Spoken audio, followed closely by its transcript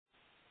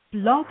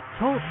Blog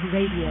Talk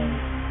Radio.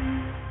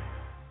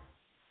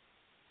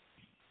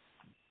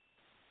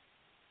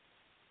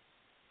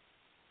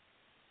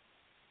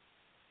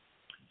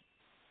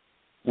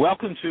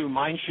 Welcome to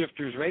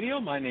MindShifters Radio.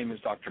 My name is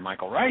Dr.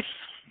 Michael Ryce.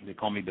 They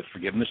call me the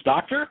Forgiveness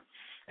Doctor,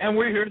 and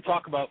we're here to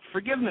talk about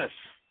forgiveness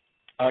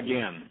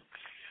again.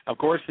 Of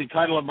course, the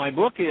title of my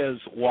book is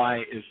Why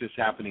Is This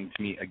Happening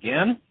to Me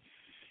Again?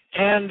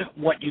 And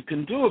What You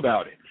Can Do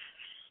About It.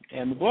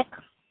 And the book,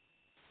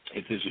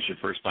 if this is your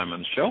first time on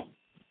the show,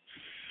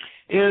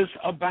 is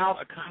about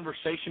a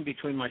conversation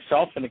between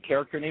myself and a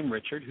character named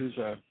Richard, who's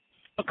a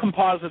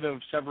composite of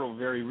several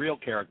very real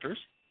characters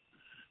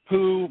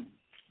who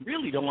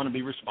really don't want to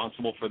be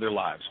responsible for their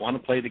lives, want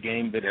to play the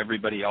game that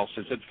everybody else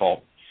is at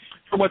fault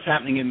for what's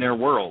happening in their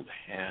world.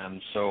 And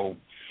so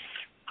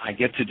I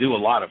get to do a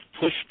lot of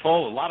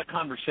push-pull, a lot of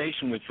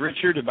conversation with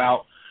Richard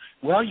about,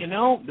 well, you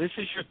know, this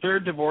is your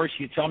third divorce.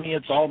 You tell me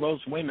it's all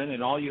those women,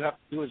 and all you have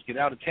to do is get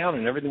out of town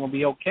and everything will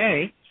be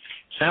okay.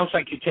 Sounds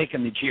like you're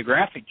taking the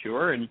geographic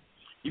cure, and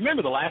you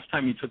remember the last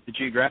time you took the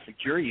geographic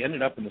cure, you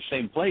ended up in the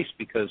same place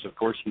because, of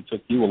course, he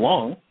took you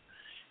along.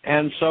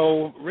 And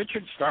so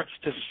Richard starts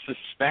to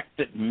suspect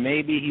that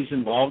maybe he's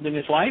involved in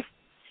his life,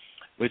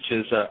 which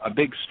is a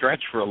big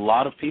stretch for a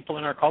lot of people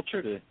in our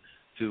culture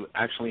to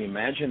actually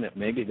imagine that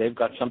maybe they've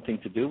got something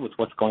to do with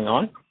what's going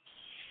on.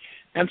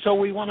 And so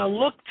we want to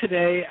look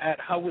today at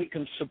how we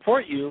can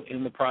support you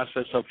in the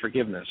process of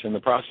forgiveness, in the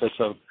process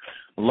of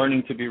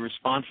learning to be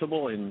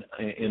responsible in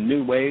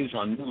new ways,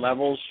 on new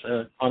levels,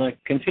 on a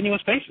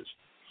continuous basis.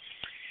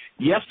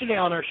 Yesterday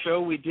on our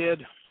show, we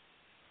did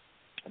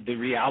the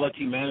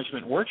reality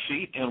management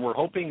worksheet, and we're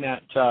hoping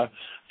that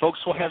folks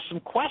will have some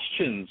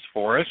questions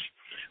for us.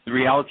 The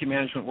reality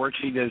management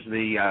worksheet is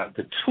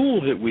the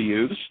tool that we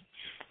use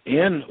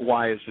in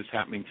Why Is This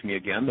Happening to Me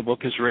Again? The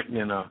book is written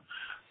in a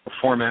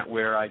format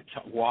where I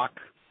walk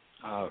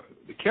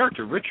the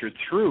character, Richard,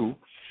 through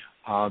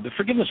the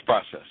forgiveness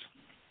process.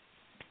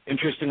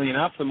 Interestingly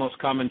enough, the most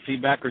common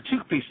feedback, or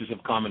two pieces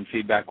of common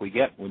feedback we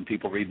get when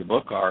people read the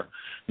book are,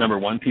 number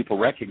one, people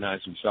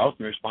recognize themselves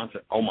in response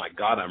to, oh, my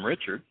God, I'm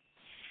Richard.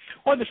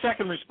 Or the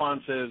second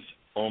response is,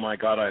 oh, my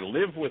God, I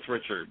live with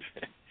Richard,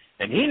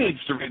 and he needs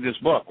to read this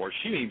book, or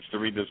she needs to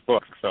read this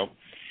book. So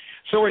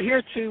we're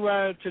here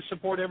to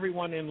support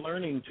everyone in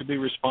learning to be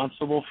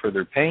responsible for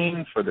their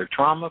pain, for their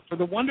trauma, for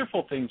the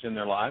wonderful things in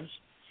their lives,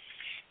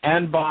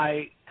 and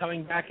by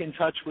coming back in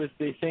touch with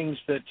the things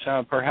that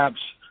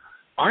perhaps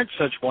aren't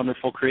such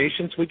wonderful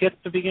creations, we get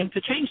to begin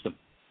to change them.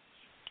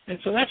 And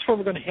so that's where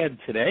we're going to head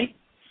today.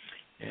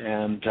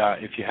 And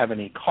if you have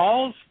any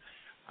calls,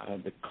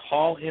 the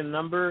call-in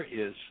number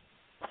is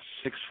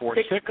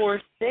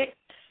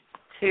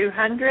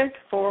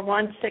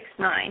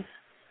 646-200-4169.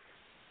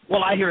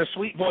 Well, I hear a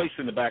sweet voice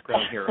in the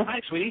background here. Hi,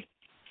 sweetie.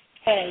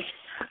 Hey.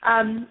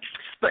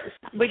 But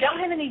we don't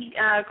have any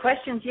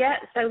questions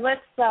yet, so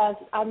let's,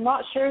 I'm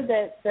not sure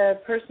that the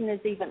person is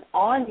even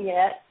on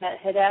yet that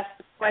had asked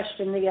the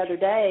question the other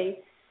day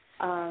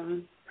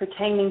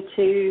pertaining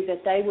to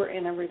that they were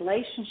in a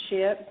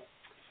relationship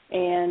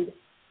and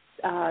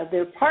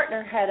their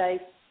partner had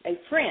a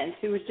friend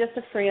who was just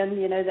a friend,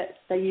 you know, that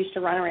they used to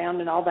run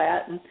around and all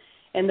that,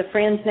 and the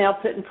friend's now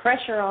putting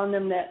pressure on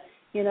them that,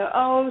 you know,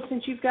 oh,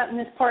 since you've gotten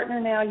this partner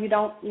now, you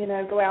don't, you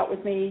know, go out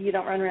with me, you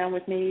don't run around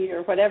with me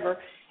or whatever.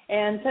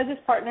 And so this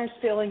partner's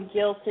feeling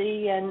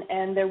guilty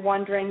and they're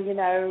wondering, you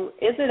know,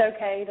 is it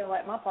okay to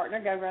let my partner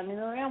go running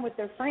around with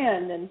their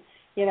friend? And,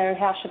 you know,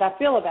 how should I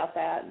feel about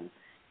that? And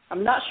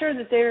I'm not sure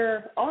that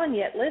they're on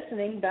yet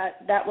listening,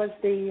 but that was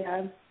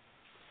the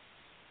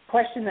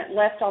question that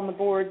left on the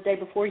board day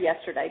before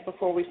yesterday,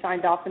 before we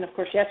signed off. And, of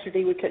course,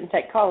 yesterday we couldn't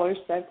take callers,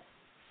 so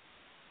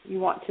you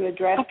want to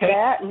address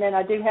that. And then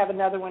I do have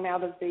another one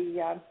out of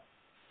the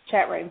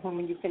chat room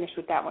when you finish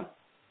with that one.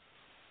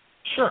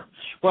 Sure.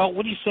 Well,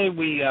 what do you say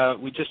we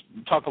just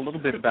talk a little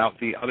bit about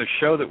the other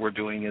show that we're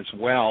doing as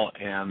well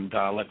and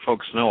let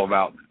folks know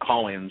about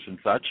call-ins and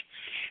such.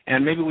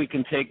 And maybe we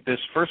can take this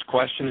first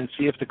question and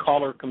see if the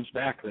caller comes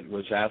back that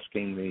was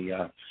asking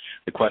the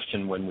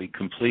question when we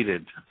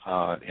completed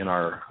in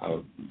our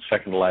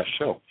second-to-last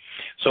show.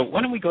 So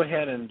why don't we go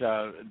ahead and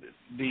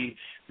the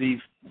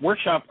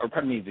workshop, or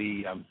pardon me,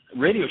 the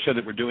radio show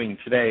that we're doing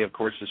today, of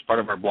course, is part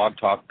of our blog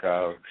talk,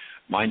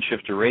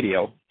 MindShifter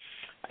Radio.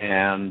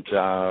 And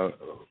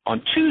on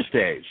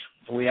Tuesdays,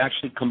 we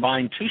actually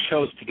combine two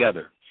shows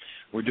together.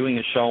 We're doing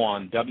a show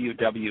on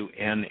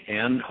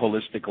WWNN,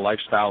 Holistic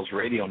Lifestyles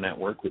Radio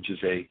Network, which is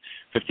a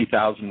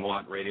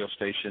 50,000-watt radio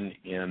station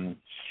in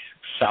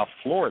South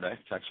Florida.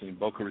 It's actually in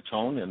Boca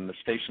Raton, and the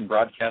station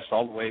broadcasts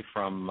all the way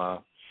from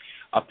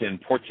up in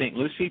Port St.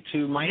 Lucie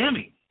to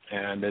Miami.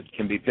 And it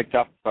can be picked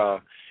up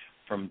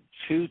from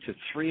 2 to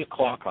 3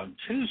 o'clock on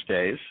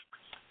Tuesdays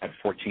at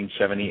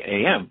 1470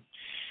 a.m.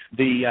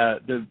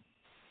 The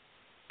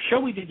show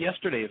we did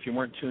yesterday, if you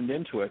weren't tuned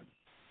into it,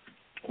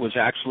 was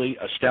actually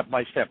a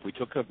step-by-step. We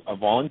took a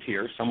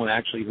volunteer, someone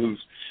actually who's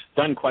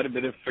done quite a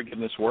bit of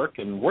forgiveness work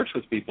and works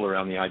with people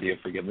around the idea of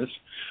forgiveness,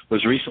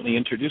 was recently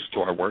introduced to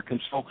our work. And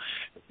so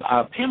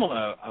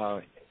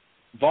Pamela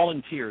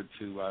volunteered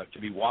to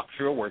be walked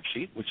through a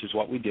worksheet, which is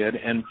what we did.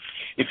 And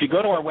if you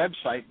go to our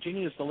website,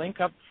 Jeannie, is the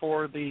link up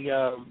for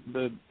the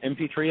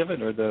MP3 of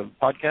it or the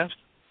podcast?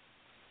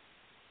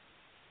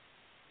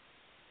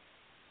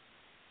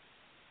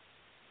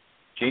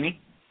 Jeannie?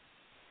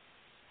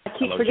 I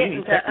keep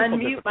forgetting to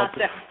unmute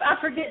myself. I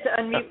forget to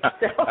unmute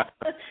myself.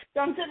 So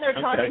I'm sitting there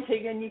talking to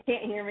you and you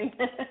can't hear me.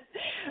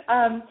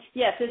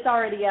 Yes, it's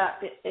already up.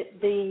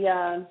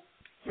 The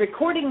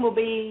recording will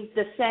be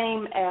the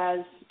same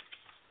as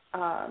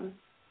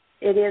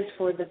it is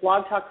for the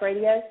Blog Talk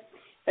Radio.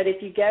 But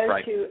if you go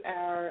to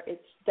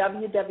it's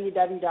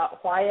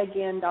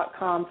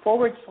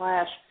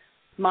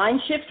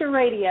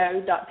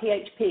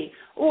www.whyagain.com/mindshifterradio.php,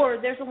 or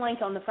there's a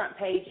link on the front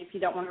page if you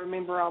don't want to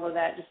remember all of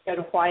that. Just go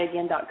to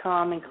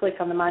whyagain.com and click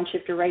on the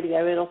Mindshifter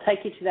Radio. It'll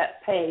take you to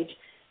that page.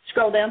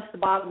 Scroll down to the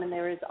bottom, and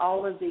there is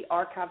all of the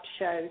archived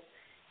shows.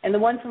 And the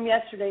one from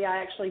yesterday, I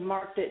actually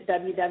marked it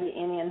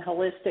WWN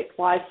Holistic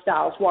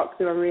Lifestyles Walk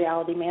Through a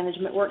Reality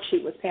Management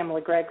Worksheet with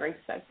Pamela Gregory.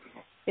 So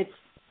it's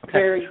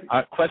very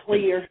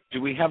clear. Do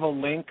we have a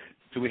link?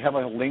 Do we have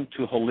a link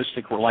to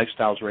Holistic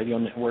Lifestyles Radio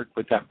Network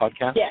with that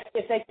podcast? Yes.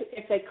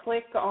 If they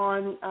click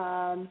on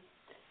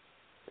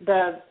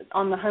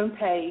the home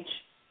page,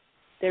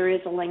 there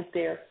is a link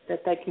there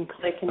that they can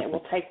click, and it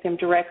will take them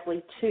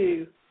directly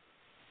to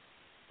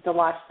the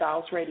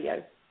Lifestyles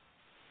Radio.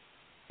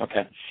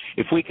 Okay.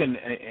 If we can,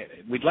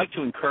 we'd like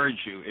to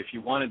encourage you, if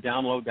you want to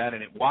download that,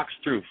 and it walks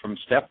through from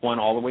step one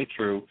all the way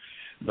through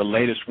the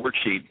latest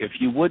worksheet, if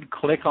you would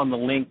click on the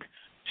link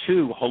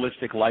to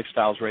Holistic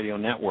Lifestyles Radio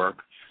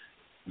Network,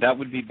 that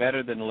would be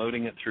better than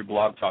loading it through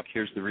Blog Talk.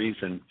 Here's the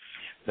reason.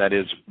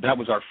 That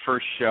was our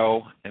first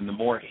show, and the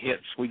more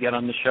hits we get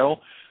on the show,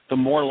 the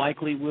more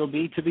likely we'll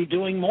be to be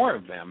doing more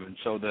of them. And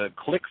so the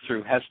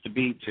click-through has to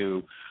be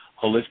to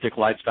Holistic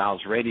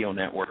Lifestyles Radio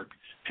Network.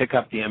 Pick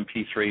up the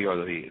MP3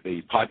 or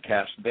the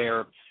podcast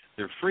there.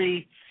 They're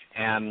free,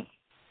 and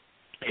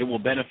it will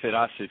benefit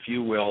us if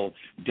you will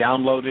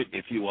download it,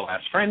 if you will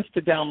ask friends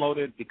to download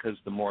it, because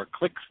the more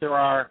clicks there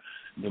are,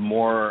 the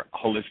more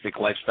Holistic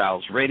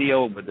Lifestyles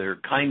Radio, with their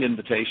kind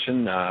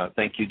invitation.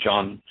 Thank you,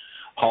 John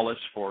Hollis,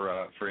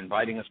 for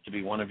inviting us to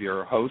be one of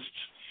your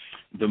hosts.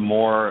 The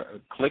more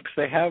clicks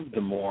they have,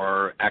 the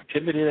more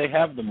activity they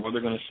have, the more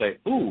they're going to say,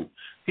 ooh,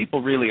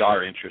 people really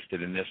are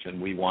interested in this and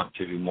we want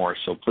to do more.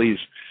 So please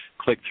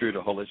click through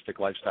to Holistic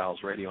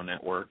Lifestyles Radio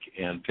Network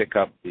and pick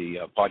up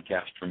the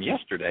podcast from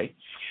yesterday.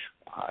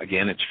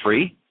 Again, it's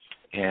free,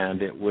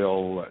 and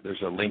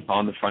there's a link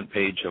on the front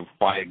page of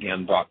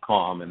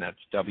whyagain.com, and that's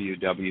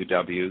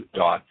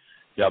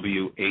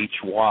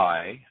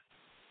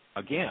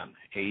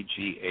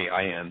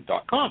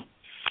www.whyagain.com.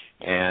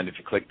 And if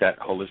you click that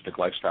Holistic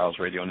Lifestyles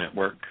Radio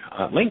Network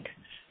link,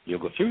 you'll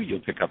go through, you'll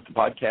pick up the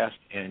podcast,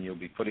 and you'll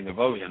be putting a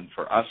vote in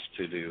for us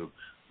to do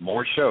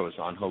more shows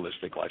on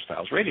Holistic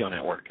Lifestyles Radio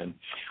Network. And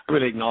I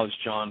really acknowledge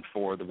John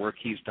for the work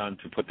he's done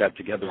to put that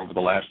together over the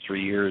last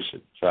 3 years.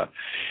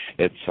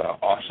 It's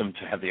awesome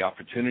to have the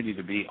opportunity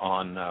to be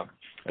on a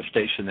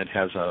station that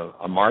has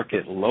a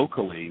market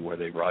locally where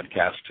they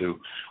broadcast to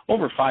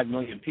over 5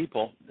 million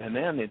people, and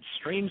then it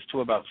streams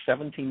to about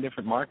 17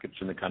 different markets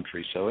in the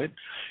country. So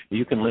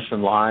you can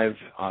listen live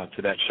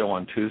to that show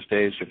on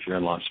Tuesdays if you're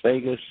in Las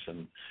Vegas,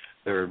 and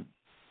there are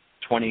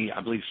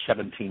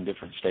 17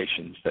 different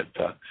stations that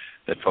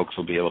folks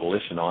will be able to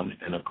listen on.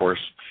 And, of course,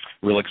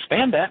 we'll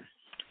expand that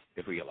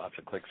if we get lots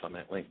of clicks on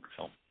that link.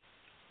 So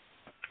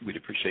we'd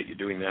appreciate you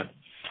doing that.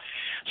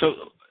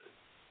 So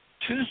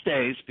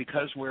Tuesdays,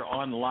 because we're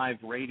on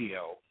live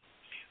radio,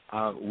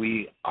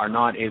 we are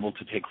not able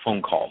to take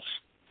phone calls.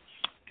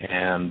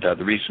 And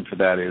the reason for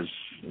that is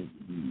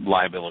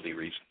liability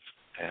reasons.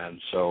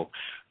 And so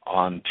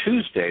on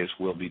Tuesdays,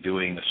 we'll be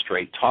doing a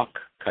straight talk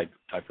type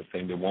of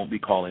thing. There won't be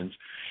call-ins.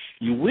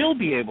 You will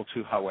be able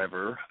to,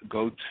 however,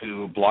 go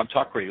to Blog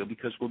Talk Radio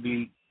because we'll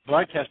be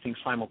broadcasting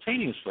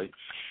simultaneously.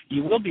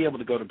 You will be able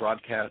to go to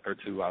broadcast or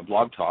to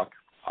Blog Talk,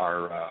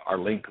 our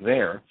link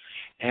there,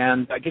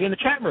 and get in the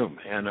chat room.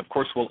 And, of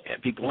course, we'll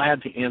be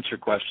glad to answer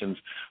questions.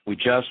 We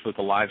just, with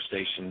the live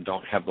station,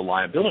 don't have the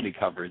liability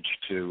coverage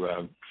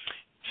to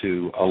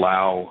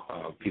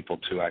allow people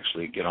to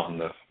actually get on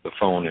the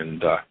phone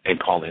and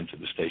call into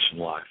the station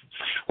live.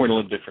 We're in a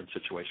little different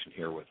situation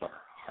here with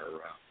our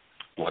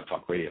Blog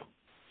Talk Radio.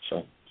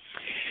 So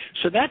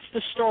that's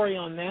the story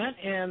on that.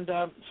 And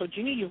so,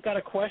 Jeannie, you've got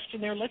a question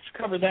there. Let's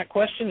cover that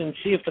question and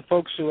see if the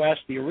folks who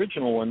asked the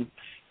original one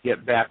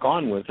get back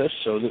on with us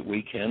so that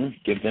we can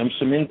give them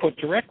some input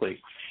directly.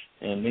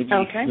 And maybe,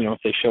 if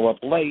they show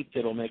up late,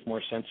 it'll make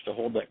more sense to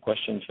hold that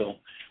question till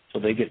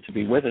they get to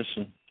be with us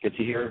and get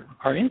to hear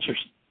our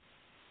answers.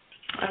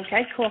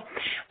 Okay, cool.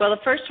 Well, the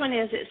first one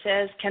is, it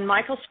says, can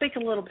Michael speak a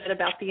little bit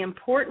about the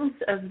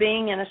importance of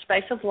being in a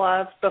space of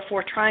love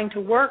before trying to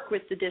work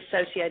with the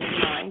dissociated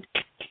mind?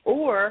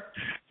 Or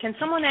can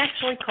someone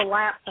actually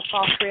collapse a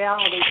false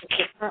reality if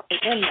they're currently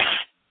in there?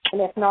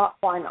 And if not,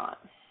 why not?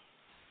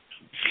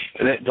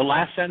 The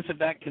last sentence of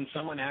that, can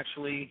someone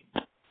actually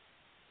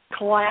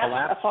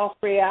collapse a false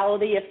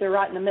reality if they're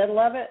right in the middle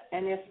of it?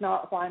 And if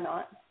not, why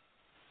not?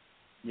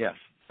 Yes.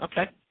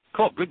 Okay,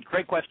 cool. Good,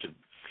 great question.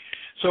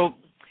 So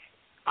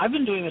I've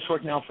been doing this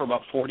work now for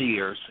about 40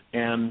 years,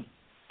 and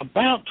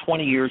about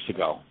 20 years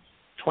ago,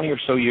 20 or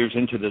so years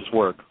into this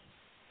work,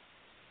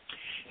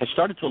 I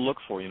started to look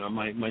for,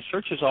 my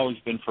search has always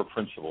been for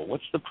principle.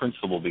 What's the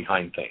principle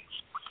behind things?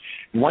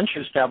 And once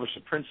you establish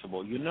a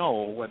principle, you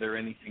know whether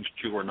anything's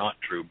true or not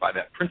true by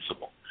that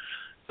principle.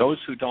 Those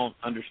who don't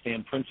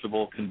understand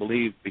principle can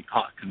be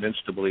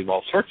convinced to believe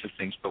all sorts of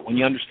things, but when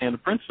you understand the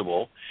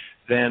principle,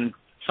 then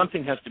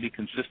something has to be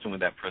consistent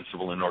with that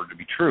principle in order to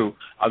be true.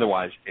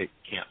 Otherwise, it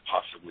can't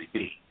possibly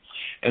be.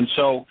 And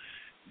so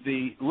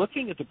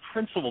looking at the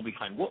principle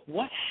behind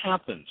what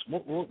happens,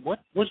 what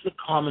was the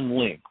common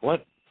link?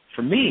 What,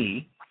 for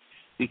me,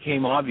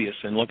 became obvious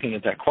in looking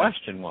at that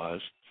question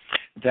was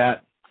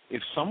that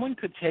if someone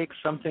could take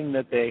something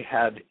that they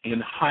had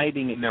in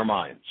hiding in their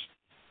minds,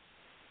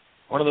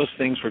 one of those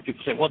things where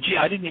people say, well, gee,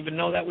 I didn't even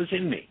know that was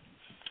in me,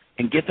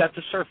 and get that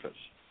to surface,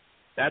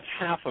 that's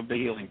half of the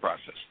healing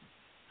process,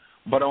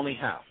 but only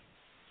half.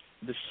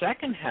 The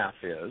second half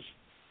is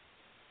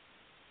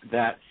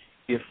that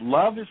if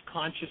love is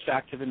conscious,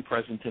 active, and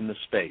present in the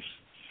space,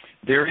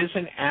 there is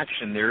an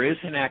action, there is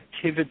an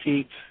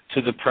activity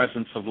to the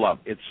presence of love.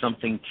 It's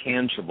something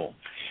tangible.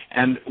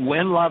 And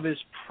when love is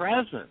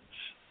present,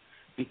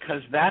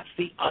 because that's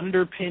the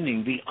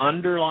underpinning, the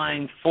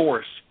underlying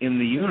force in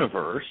the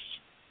universe,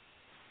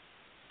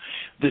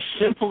 the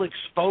simple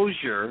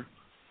exposure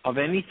of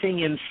anything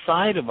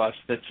inside of us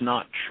that's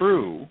not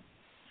true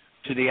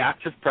to the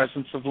active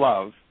presence of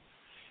love,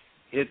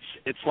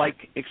 it's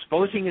like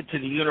exposing it to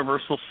the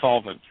universal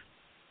solvent.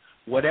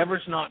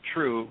 Whatever's not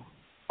true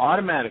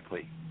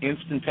automatically,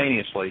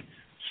 instantaneously,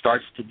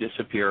 starts to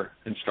disappear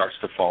and starts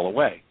to fall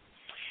away.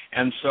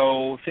 And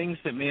so things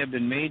that may have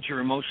been major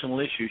emotional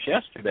issues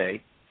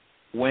yesterday,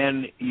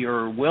 when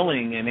you're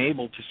willing and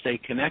able to stay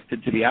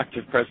connected to the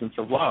active presence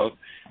of love,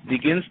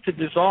 begins to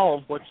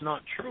dissolve what's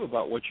not true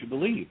about what you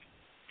believe.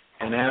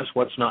 And as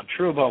what's not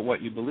true about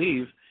what you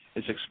believe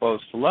is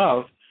exposed to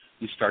love,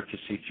 you start to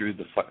see through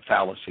the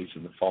fallacies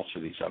and the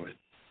falsities of it.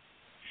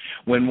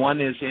 When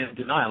one is in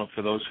denial,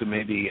 for those who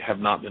maybe have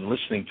not been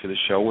listening to the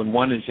show, when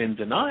one is in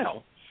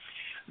denial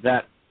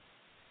that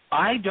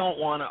I don't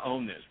want to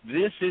own this.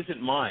 This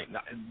isn't mine.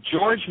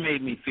 George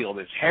made me feel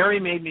this. Harry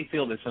made me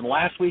feel this. And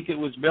last week it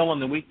was Bill,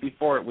 and the week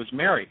before it was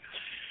Mary.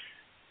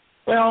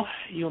 Well,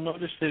 you'll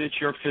notice that it's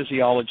your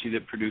physiology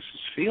that produces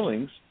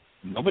feelings.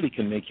 Nobody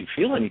can make you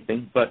feel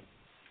anything. But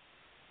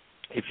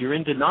if you're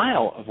in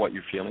denial of what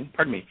you're feeling,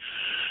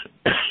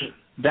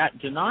 that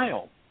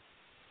denial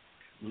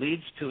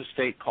leads to a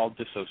state called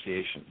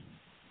dissociation.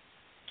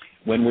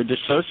 When we're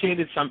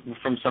dissociated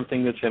from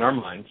something that's in our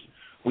minds,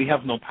 we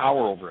have no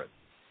power over it.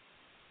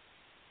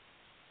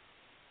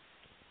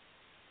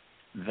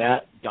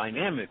 That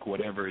dynamic,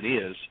 whatever it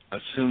is,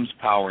 assumes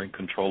power and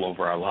control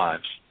over our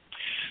lives.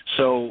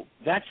 So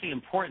that's the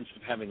importance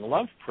of having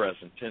love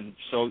present. And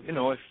so,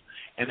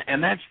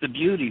 and that's the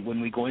beauty when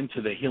we go into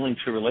the Healing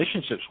Through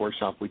Relationships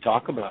workshop. We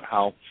talk about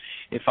how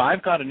if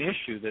I've got an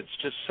issue that's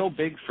just so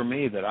big for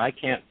me that I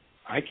can't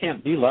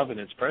be love in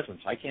its presence,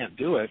 I can't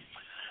do it,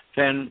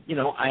 then,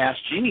 I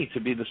ask Jeannie to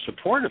be the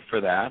supportive for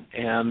that.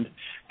 And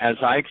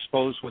as I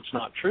expose what's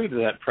not true to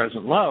that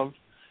present love,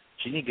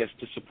 Jeannie gets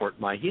to support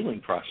my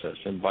healing process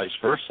and vice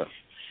versa.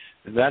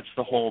 That's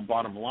the whole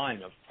bottom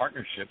line of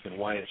partnership and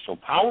why it's so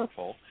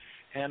powerful,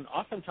 and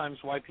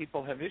oftentimes why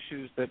people have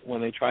issues that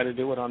when they try to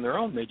do it on their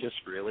own, they just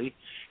really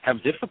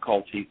have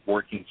difficulty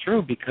working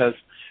through because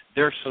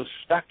they're so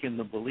stuck in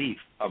the belief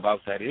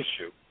about that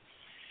issue.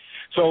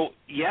 So,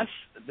 yes,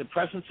 the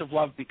presence of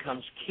love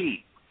becomes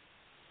key.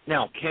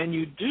 Now, can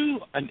you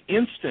do an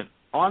instant,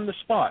 on the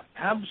spot?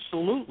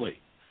 Absolutely.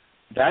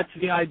 That's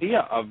the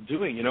idea of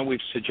doing. We've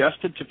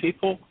suggested to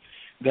people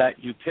that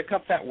you pick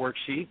up that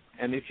worksheet,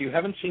 and if you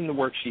haven't seen the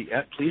worksheet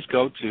yet, please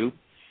go to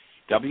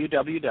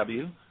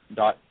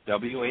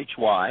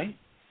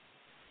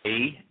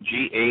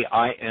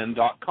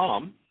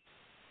www.whyagain.com,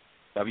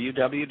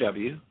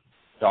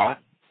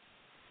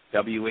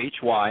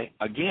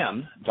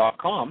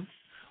 www.whyagain.com.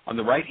 On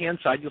the right-hand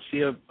side, you'll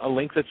see a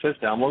link that says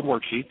Download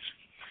Worksheets.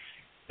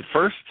 The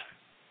first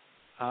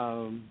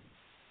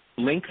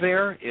link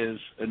there is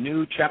a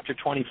new Chapter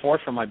 24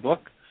 from my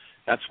book.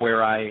 That's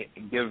where I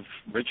give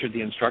Richard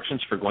the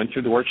instructions for going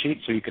through the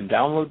worksheet, so you can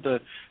download the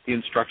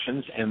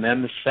instructions and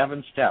then the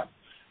 7-step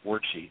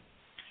worksheet.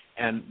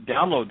 And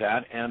download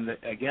that, and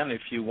again,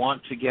 if you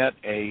want to get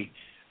a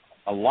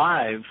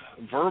live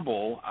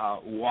verbal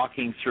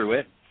walking through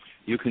it,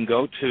 you can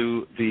go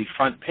to the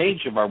front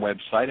page of our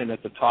website, and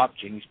at the top,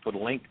 Jeannie's put a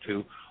link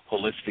to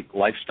Holistic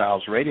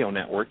Lifestyles Radio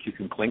Network. You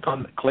can click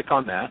on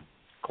that.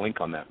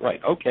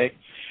 Right, okay.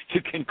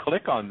 You can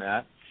click on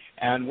that,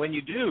 and when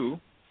you do,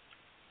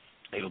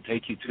 it'll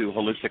take you to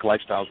Holistic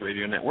Lifestyles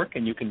Radio Network,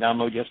 and you can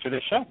download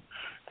yesterday's show.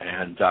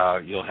 And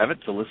you'll have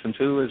it to listen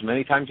to as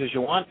many times as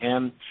you want.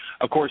 And,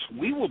 of course,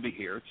 we will be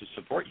here to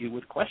support you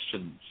with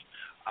questions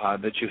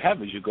that you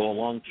have as you go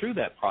along through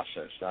that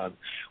process.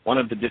 One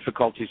of the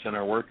difficulties in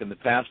our work in the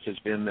past has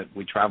been that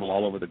we travel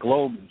all over the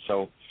globe, and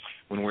so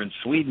when we're in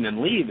Sweden and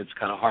leave, it's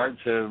kind of hard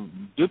to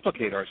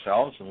duplicate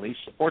ourselves and leave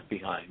support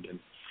behind. And,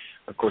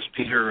 of course,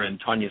 Peter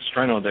and Tanya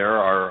Streno there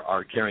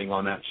are carrying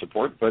on that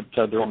support, but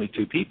they're only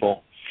 2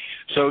 people.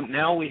 So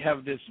now we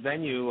have this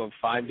venue of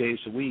 5 days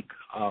a week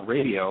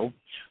radio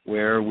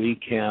where we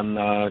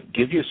can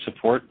give you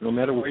support no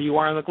matter where you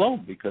are on the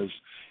globe, because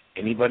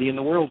anybody in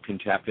the world can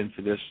tap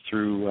into this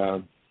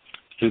through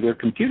their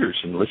computers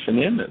and listen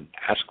in and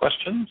ask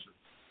questions.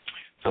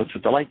 So it's a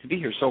delight to be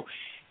here. So,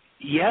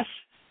 yes,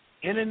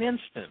 in an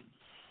instant,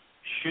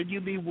 should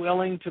you be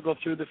willing to go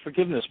through the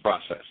forgiveness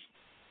process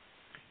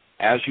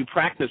as you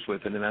practice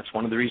with it? And that's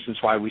one of the reasons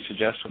why we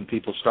suggest when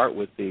people start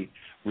with the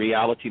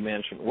reality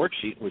management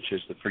worksheet, which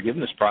is the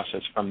forgiveness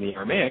process from the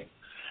Aramaic,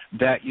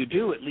 that you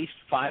do at least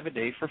 5 a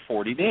day for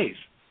 40 days.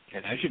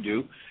 And as you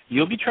do,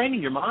 you'll be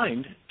training your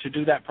mind to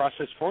do that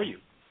process for you.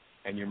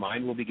 And your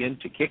mind will begin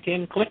to kick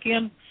in, click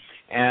in,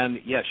 and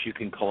yes, you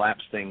can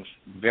collapse things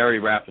very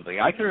rapidly.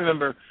 I can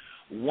remember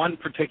one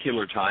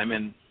particular time,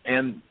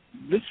 and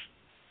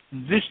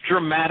this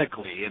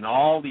dramatically, in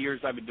all the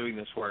years I've been doing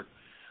this work,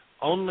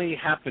 only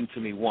happened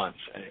to me once,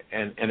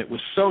 and it was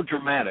so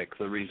dramatic,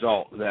 the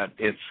result, that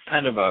it's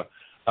kind of a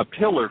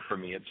pillar for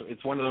me.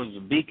 It's one of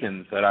those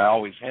beacons that I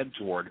always head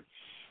toward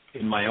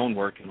in my own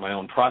work, in my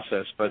own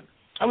process. But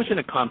I was in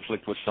a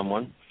conflict with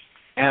someone,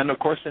 and of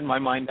course in my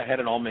mind I had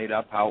it all made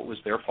up how it was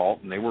their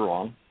fault and they were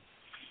wrong.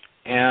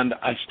 And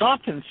I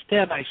stopped.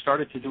 Instead, I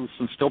started to do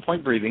some still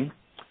point breathing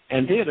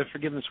and did a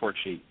forgiveness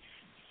worksheet.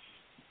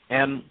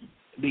 And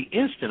the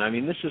instant,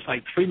 this is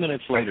like 3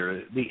 minutes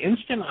later, the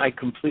instant I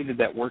completed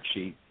that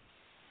worksheet,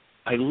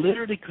 I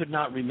literally could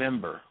not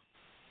remember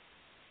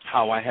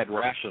how I had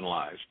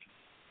rationalized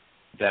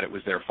that it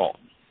was their fault.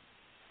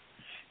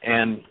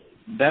 And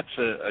that's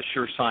a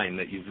sure sign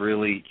that you've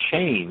really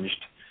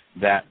changed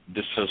that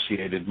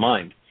dissociated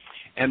mind.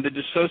 And the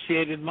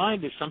dissociated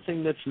mind is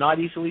something that's not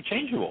easily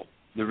changeable.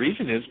 The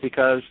reason is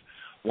because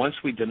once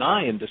we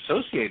deny and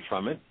dissociate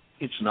from it,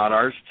 it's not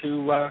ours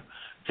to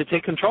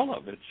take control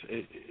of.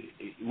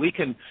 We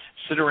can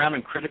sit around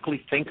and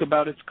critically think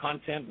about its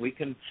content. We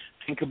can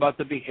think about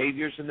the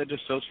behaviors in the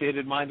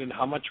dissociated mind and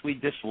how much we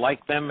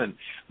dislike them, and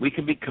we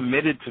can be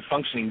committed to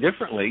functioning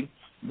differently.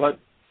 But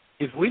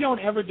if we don't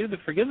ever do the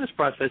forgiveness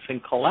process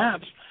and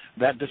collapse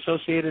that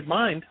dissociated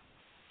mind,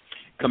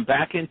 come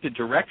back into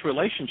direct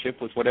relationship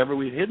with whatever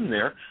we've hidden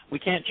there, we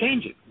can't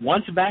change it.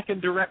 Once back in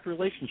direct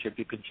relationship,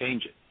 you can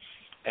change it.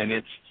 And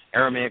it's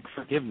Aramaic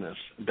forgiveness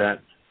that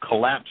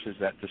collapses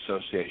that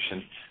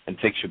dissociation and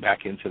takes you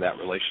back into that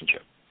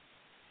relationship.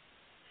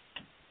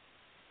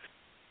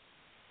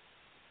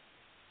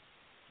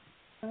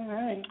 All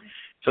right.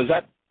 So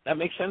does that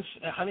make sense?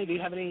 Honey, do you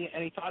have any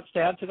thoughts to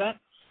add to that?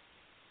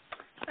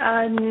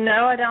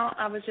 No, I don't.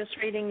 I was just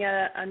reading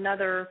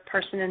another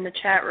person in the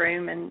chat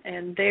room,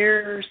 and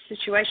their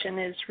situation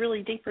is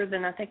really deeper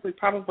than I think we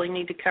probably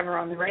need to cover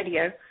on the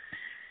radio.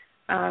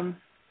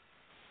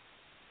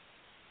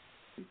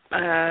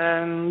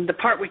 The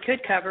part we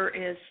could cover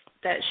is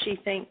that she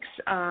thinks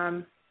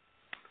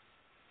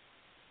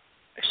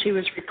she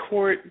was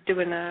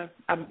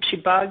she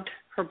bugged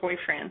her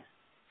boyfriend,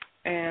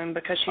 and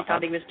because she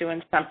thought he was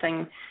doing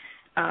something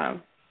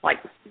like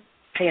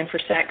paying for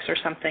sex or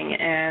something,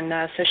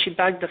 and so she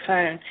bugged the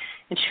phone,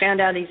 and she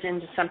found out he's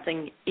into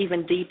something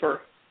even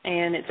deeper,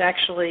 and it's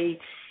actually,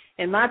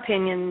 in my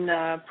opinion,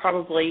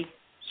 probably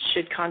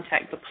should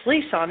contact the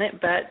police on it,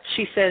 but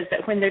she says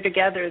that when they're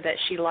together that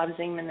she loves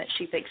him and that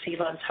she thinks he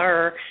loves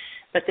her,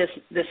 but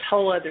this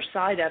whole other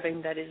side of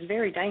him that is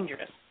very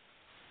dangerous.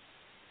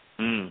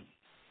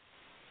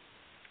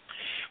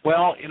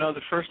 Well,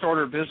 the first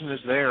order of business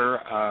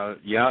there,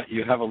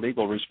 you have a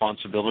legal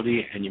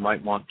responsibility, and you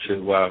might want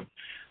to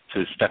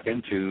step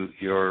into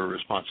your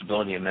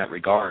responsibility in that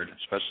regard,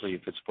 especially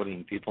if it's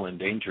putting people in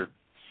danger.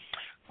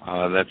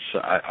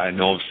 I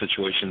know of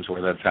situations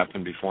where that's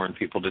happened before, and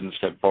people didn't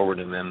step forward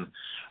and then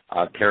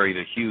carried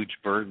a huge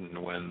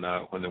burden when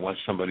there was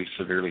somebody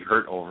severely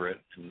hurt over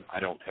it. And I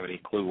don't have any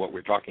clue what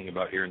we're talking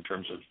about here in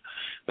terms of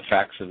the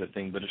facts of the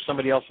thing. But if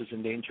somebody else is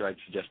in danger, I'd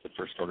suggest the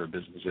first order of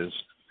business is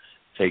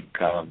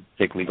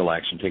take legal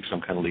action, take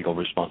some kind of legal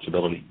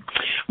responsibility.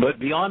 But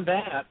beyond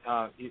that,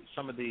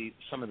 some of the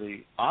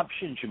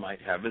options you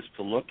might have is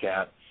to look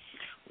at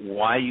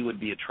why you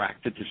would be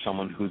attracted to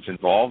someone who's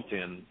involved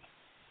in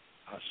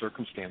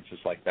circumstances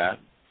like that.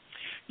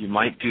 You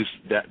might do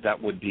that. That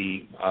would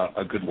be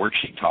a good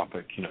worksheet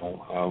topic.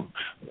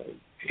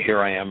 Here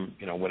I am,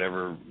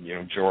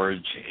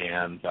 George,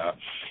 and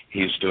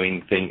he's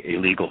doing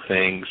illegal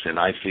things, and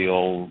I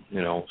feel,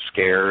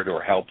 scared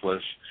or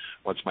helpless.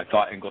 What's my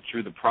thought? And go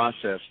through the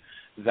process.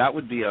 That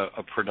would be a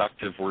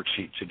productive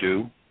worksheet to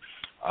do.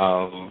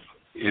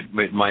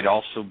 It might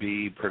also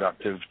be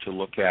productive to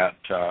look at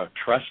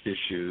trust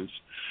issues,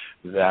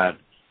 that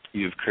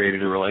you've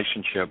created a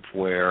relationship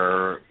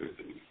where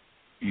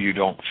you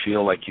don't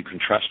feel like you can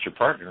trust your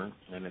partner,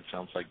 and it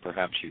sounds like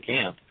perhaps you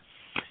can't.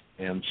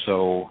 And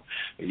so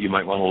you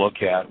might want to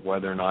look at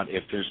whether or not,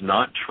 if there's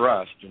not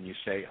trust and you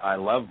say, I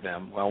love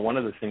them, well, one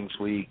of the things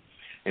we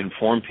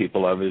inform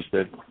people of is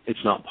that it's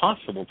not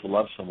possible to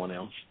love someone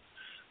else.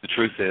 The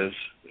truth is,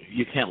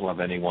 you can't love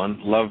anyone.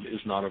 Love is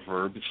not a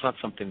verb. It's not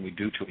something we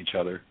do to each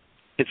other.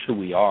 It's who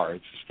we are.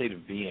 It's a state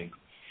of being.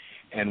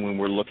 And when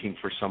we're looking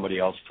for somebody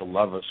else to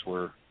love us,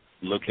 we're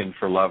looking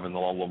for love in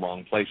all the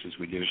wrong places.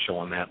 We did a show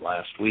on that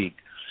last week.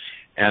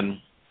 And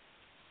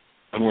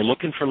when we're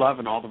looking for love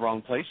in all the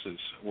wrong places,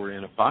 we're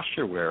in a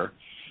posture where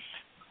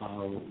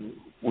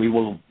we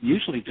will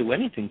usually do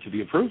anything to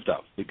be approved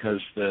of, because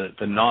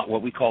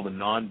what we call the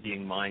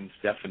non-being mind's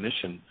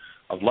definition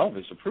of love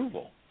is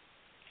approval.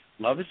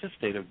 Love is a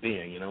state of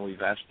being.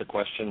 We've asked the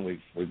question,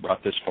 we've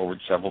brought this forward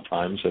several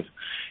times, of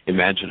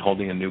imagine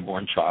holding a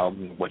newborn child,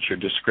 and what's your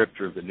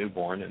descriptor of the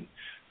newborn? And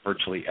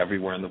virtually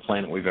everywhere on the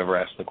planet we've ever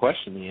asked the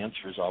question, the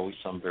answer is always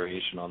some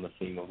variation on the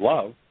theme of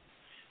love.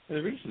 And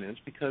the reason is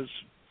because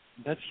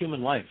that's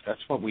human life.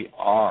 That's what we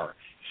are.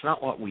 It's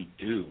not what we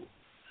do.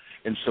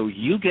 And so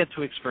you get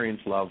to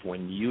experience love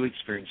when you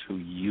experience who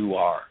you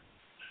are.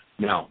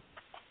 Now,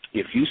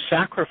 if you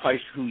sacrifice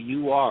who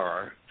you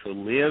are to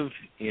live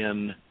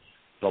in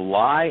the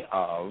lie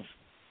of,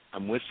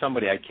 I'm with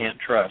somebody I can't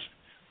trust,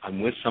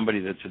 I'm with somebody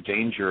that's a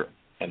danger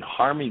and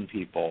harming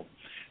people,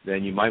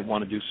 then you might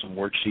want to do some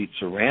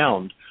worksheets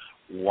around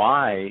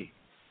why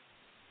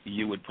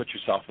you would put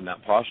yourself in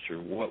that posture.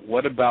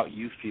 What about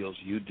you feels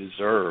you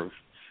deserve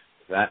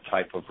that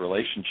type of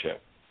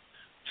relationship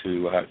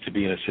to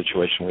be in a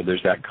situation where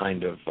there's that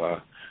kind of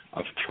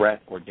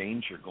threat or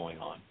danger going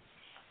on,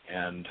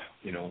 and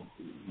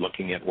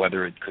looking at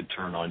whether it could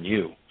turn on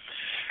you.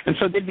 And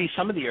so there'd be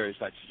some of the areas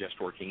I'd suggest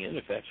working in,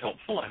 if that's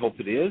helpful. I hope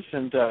it is.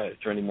 And if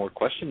there are any more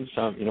questions,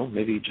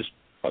 maybe just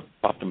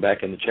pop them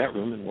back in the chat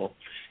room, and we'll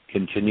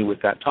continue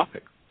with that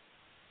topic.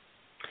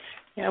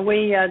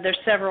 Yeah, there's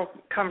several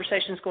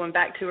conversations going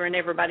back to her, and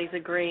everybody's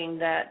agreeing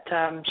that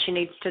she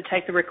needs to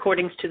take the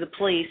recordings to the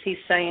police. He's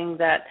saying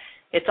that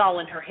it's all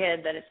in her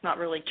head, that it's not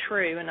really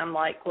true. And I'm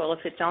like, well, if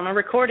it's on a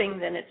recording,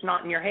 then it's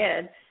not in your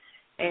head,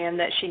 and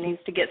that she needs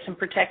to get some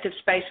protective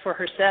space for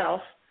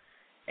herself.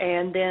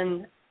 And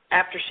then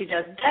after she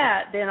does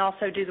that, then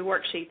also do the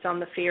worksheets on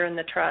the fear and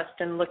the trust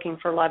and looking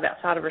for love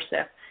outside of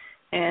herself.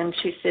 And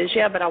she says,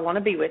 yeah, but I want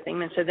to be with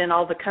him. And so then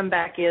all the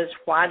comeback is,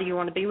 why do you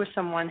want to be with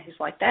someone who's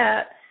like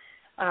that?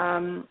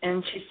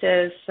 And she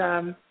says,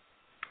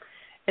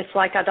 it's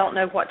like I don't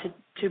know what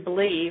to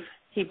believe.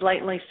 He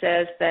blatantly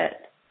says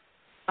that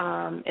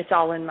it's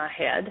all in my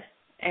head,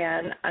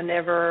 and I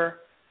never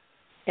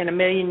in a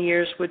million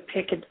years would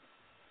pick it.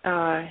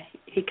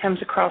 He comes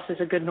across as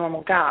a good,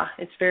 normal guy.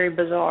 It's very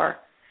bizarre.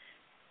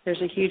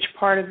 There's a huge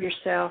part of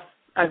yourself.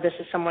 This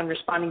is someone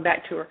responding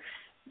back to her.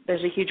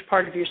 There's a huge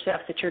part of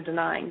yourself that you're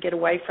denying. Get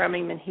away from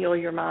him and heal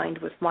your mind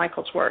with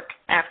Michael's work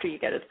after you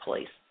go to the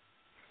police.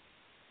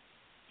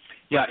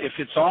 Yeah, if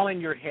it's all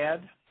in your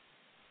head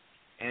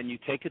and you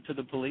take it to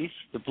the police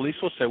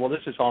will say, well,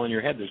 this is all in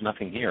your head. There's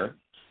nothing here.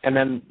 And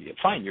then,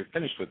 fine, you're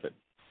finished with it.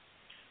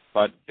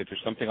 But if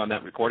there's something on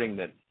that recording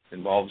that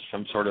involves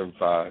some sort of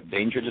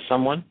danger to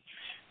someone,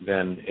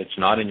 then it's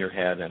not in your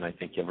head, and I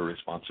think you have a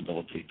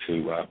responsibility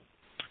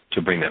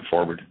to bring that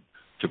forward,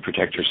 to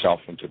protect yourself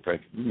and to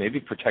maybe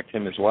protect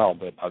him as well,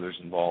 but others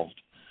involved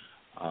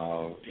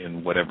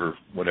in whatever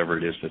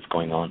it is that's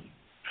going on.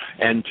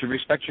 And to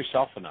respect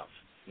yourself enough.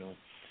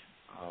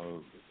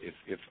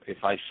 If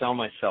I sell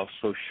myself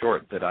so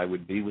short that I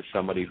would be with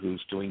somebody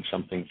who's doing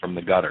something from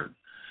the gutter,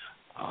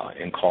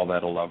 and call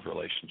that a love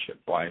relationship,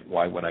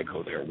 why would I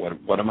go there?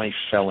 What am I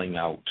selling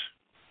out?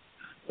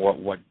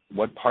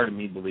 What part of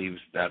me believes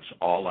that's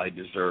all I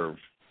deserve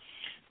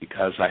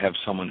because I have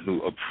someone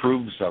who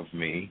approves of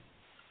me?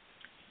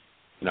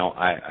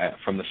 I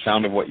from the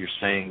sound of what you're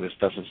saying, this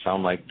doesn't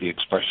sound like the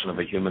expression of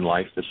a human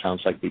life. This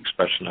sounds like the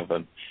expression of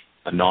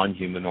a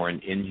non-human or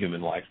an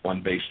inhuman life,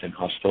 one based in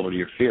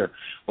hostility or fear.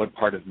 What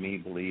part of me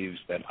believes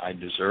that I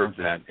deserve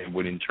that and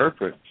would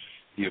interpret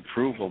the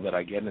approval that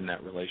I get in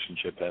that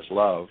relationship as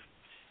love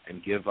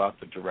and give up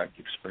a direct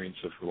experience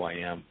of who I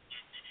am?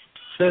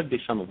 So that'd be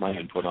some of my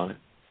input on it.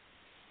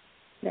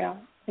 Yeah,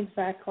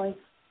 exactly.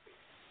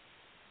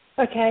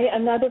 Okay,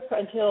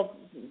 until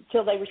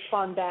they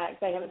respond back,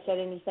 they haven't said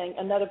anything.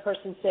 Another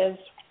person says,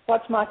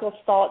 what's Michael's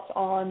thoughts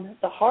on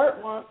the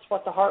heart wants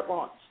what the heart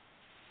wants?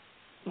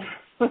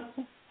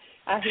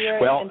 I hear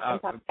it. Well,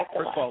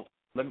 first of all,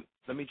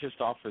 let me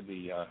just offer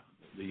the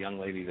young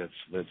lady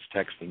that's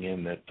texting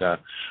in that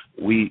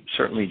we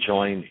certainly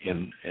join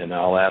in, and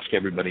I'll ask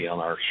everybody on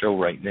our show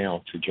right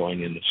now to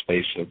join in the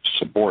space of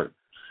support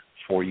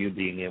for you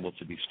being able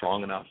to be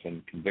strong enough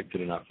and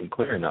convicted enough and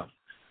clear enough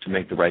to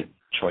make the right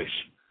choice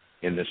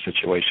in this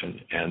situation,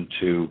 and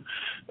to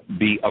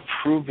be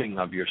approving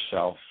of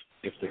yourself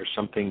if there's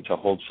something to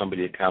hold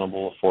somebody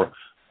accountable for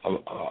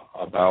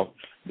about,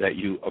 that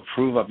you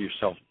approve of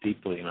yourself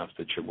deeply enough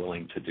that you're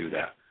willing to do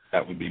that.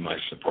 That would be my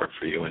support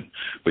for you, and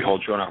we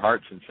hold you in our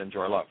hearts and send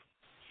you our love.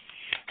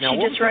 Now,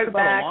 she just wrote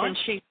back, and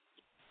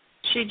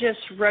she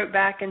just wrote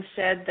back and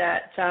said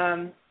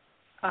that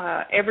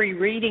every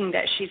reading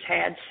that she's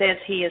had says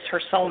he is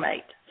her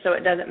soulmate, so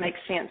it doesn't make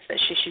sense that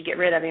she should get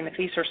rid of him if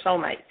he's her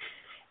soulmate.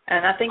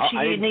 And I think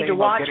you need to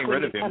watch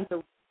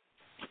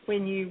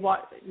when you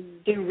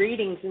do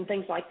readings and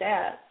things like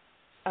that.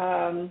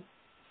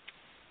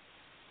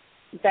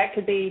 That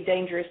could be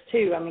dangerous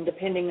too. I mean,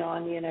 depending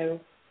on,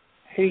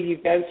 who you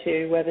go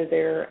to, whether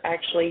they're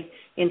actually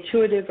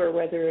intuitive or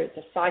whether it's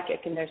a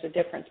psychic, and there's a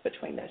difference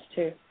between those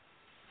two.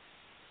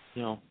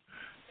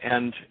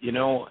 And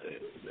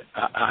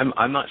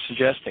I'm not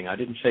suggesting. I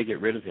didn't say get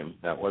rid of him.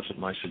 That wasn't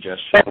my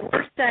suggestion. But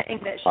we're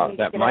saying that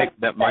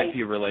that might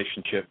be a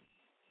relationship.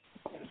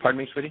 Pardon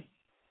me, sweetie?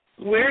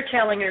 We're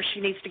telling her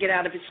she needs to get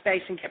out of his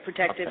space and get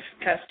protective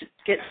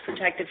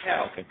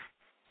help.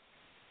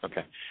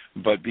 Okay.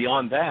 But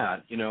beyond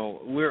that,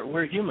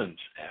 we're humans,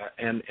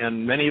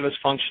 and many of us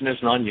function as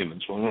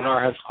non-humans. When we're in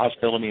our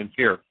hostility and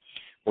fear,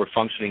 we're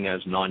functioning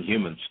as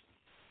non-humans.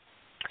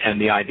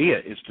 And the idea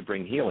is to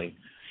bring healing.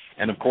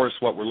 And, of course,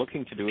 what we're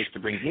looking to do is to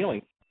bring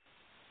healing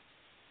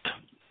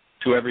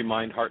to every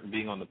mind, heart, and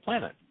being on the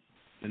planet.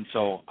 And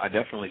so I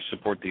definitely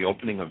support the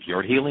opening of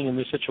your healing in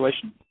this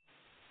situation.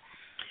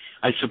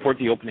 I support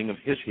the opening of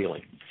his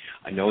healing.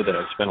 I know that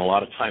I've spent a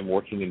lot of time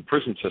working in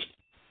prison systems.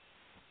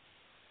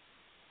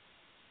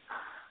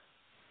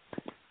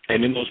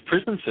 And in those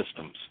prison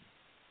systems,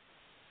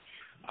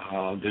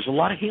 there's a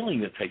lot of healing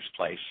that takes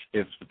place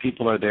if the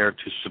people are there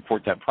to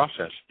support that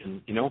process.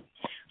 And,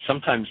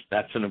 sometimes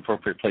that's an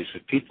appropriate place.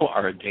 If people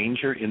are a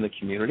danger in the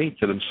community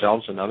to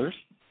themselves and others,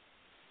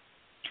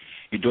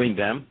 you're doing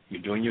them,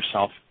 you're doing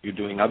yourself, you're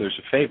doing others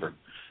a favor.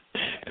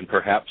 And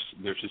perhaps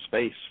there's a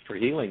space for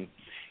healing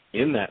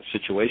in that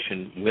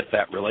situation with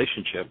that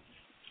relationship.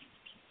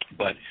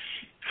 But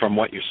from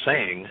what you're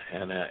saying,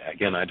 and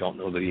again, I don't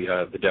know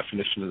the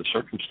definition of the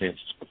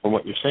circumstances, but from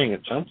what you're saying,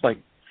 it sounds like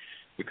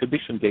there could be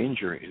some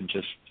danger in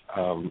just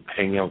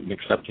hanging out and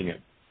accepting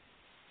it.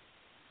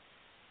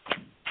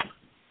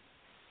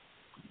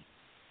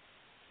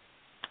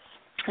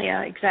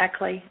 Yeah,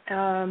 exactly.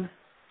 So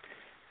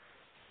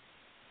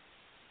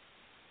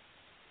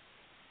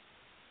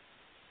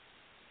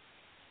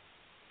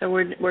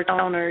we're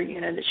telling her,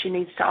 that she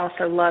needs to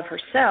also love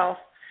herself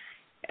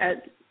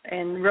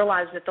and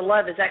realize that the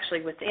love is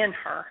actually within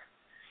her,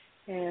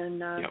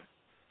 and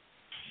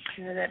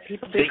that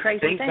people do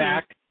crazy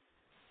things.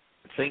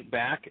 Think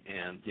back,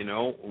 and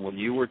when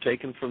you were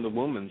taken from the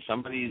womb and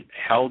somebody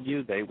held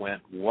you, they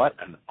went, "What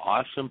an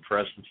awesome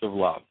presence of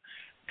love."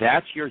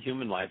 That's your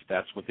human life.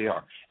 That's what they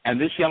are. And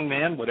this young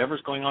man,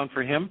 whatever's going on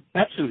for him,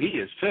 that's who he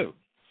is too.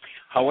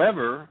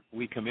 However,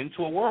 we come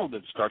into a world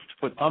that starts to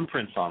put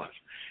thumbprints on us.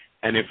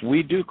 And if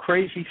we do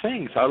crazy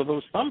things out of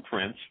those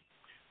thumbprints,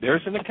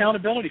 there's an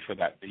accountability for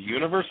that. The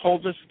universe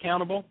holds us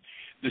accountable.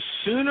 The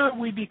sooner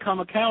we become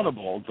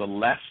accountable, the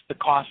less the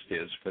cost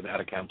is for that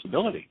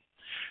accountability.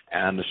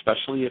 And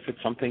especially if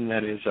it's something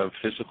that is of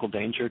physical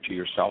danger to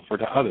yourself or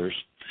to others,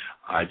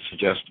 I'd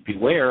suggest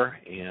beware,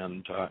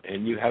 and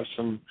you have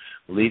some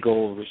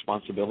legal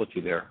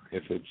responsibility there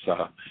if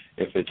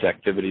it's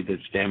activity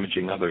that's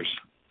damaging others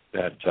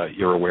that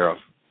you're aware of.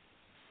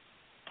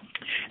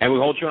 And we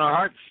hold you in our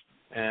hearts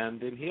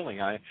and in healing.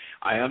 I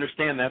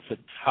understand that's a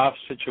tough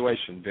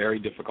situation, very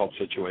difficult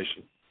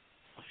situation.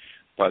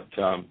 But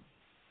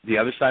the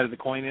other side of the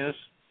coin is,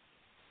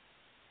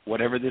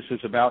 whatever this is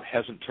about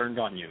hasn't turned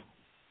on you.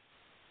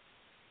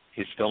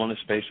 He's still in a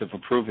space of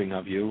approving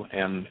of you,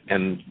 and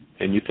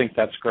you think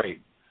that's great.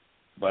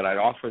 But I'd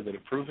offer that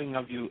approving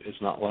of you is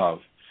not love.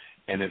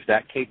 And if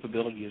that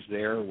capability is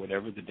there,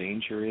 whatever the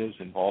danger is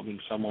involving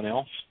someone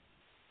else,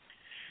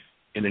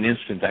 in an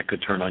instant that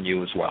could turn on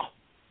you as well.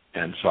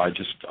 And so I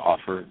just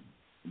offer,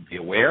 be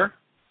aware,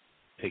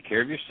 take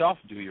care of yourself,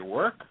 do your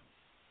work.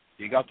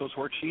 You got those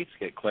worksheets,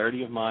 get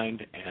clarity of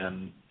mind,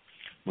 and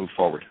move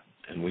forward.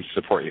 And we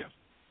support you.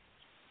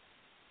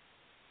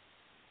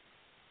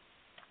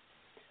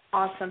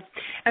 Awesome.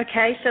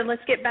 Okay, so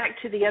let's get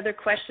back to the other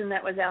question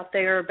that was out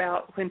there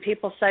about when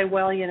people say,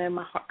 well,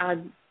 I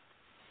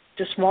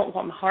just want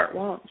what my heart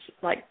wants.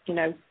 Like,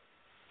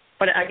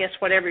 but I guess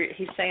whatever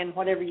he's saying,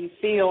 whatever you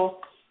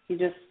feel, you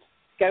just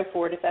go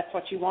for it. If that's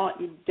what you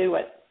want, you do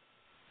it.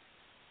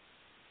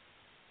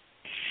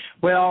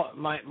 Well,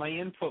 my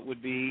input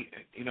would be,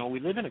 we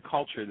live in a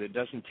culture that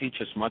doesn't teach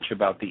us much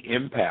about the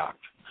impact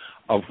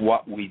of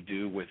what we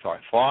do with our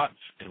thoughts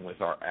and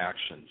with our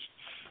actions.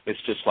 It's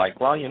just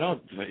like, well,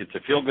 it's a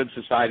feel-good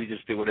society.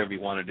 Just do whatever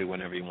you want to do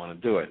whenever you want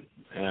to do it.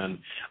 And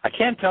I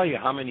can't tell you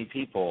how many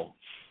people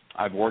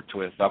I've worked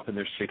with up in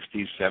their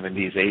 60s,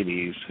 70s,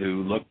 80s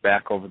who look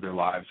back over their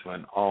lives and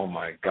went, oh,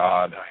 my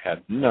God, I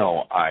had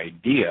no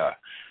idea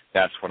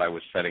that's what I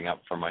was setting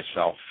up for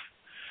myself.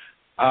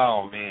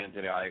 Oh, man,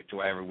 do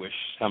I ever wish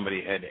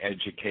somebody had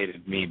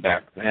educated me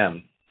back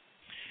then.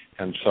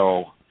 And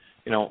so,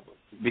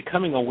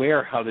 becoming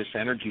aware how this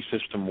energy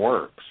system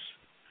works,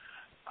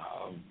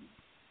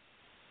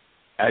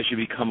 as you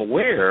become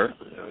aware,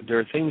 there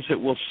are things that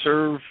will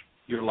serve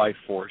your life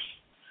force,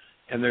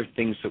 and there are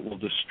things that will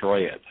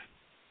destroy it.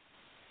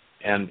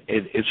 And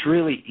it's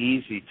really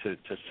easy to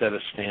set a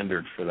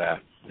standard for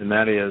that, and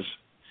that is,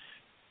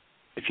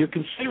 if you're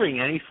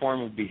considering any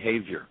form of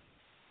behavior,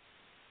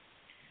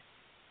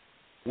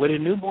 would a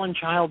newborn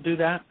child do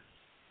that?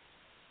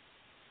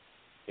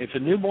 If a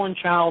newborn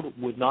child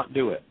would not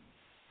do it,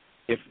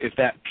 if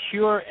that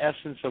pure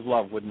essence of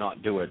love would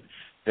not do it,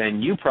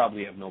 then you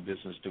probably have no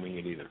business doing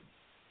it either.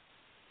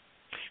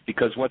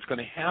 Because what's going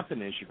to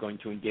happen is you're going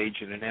to engage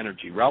in an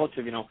energy.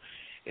 Relative, in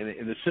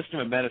the system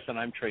of medicine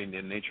I'm trained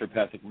in,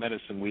 naturopathic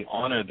medicine, we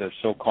honor the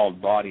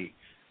so-called body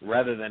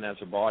rather than as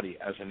a body,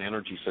 as an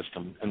energy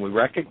system. And we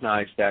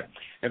recognize that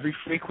every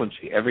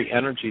frequency, every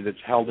energy that's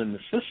held in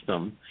the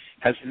system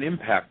has an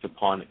impact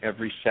upon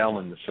every cell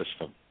in the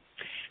system.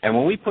 And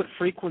when we put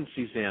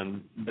frequencies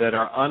in that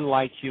are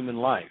unlike human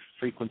life,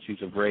 frequencies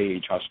of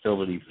rage,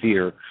 hostility,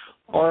 fear,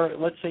 or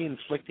let's say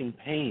inflicting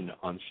pain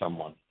on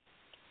someone,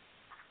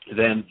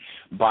 then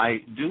by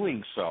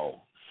doing so,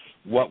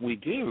 what we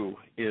do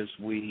is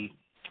we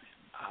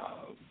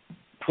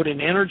put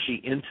an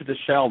energy into the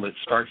cell that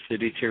starts the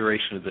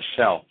deterioration of the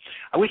cell.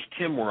 I wish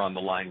Tim were on the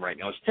line right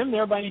now. Is Tim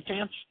there by any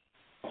chance?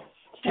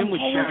 Tim was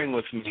sharing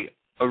with me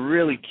a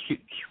really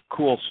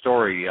cool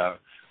story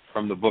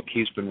from the book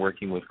he's been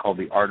working with called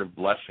The Art of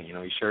Blessing.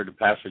 He shared a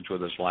passage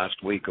with us last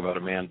week about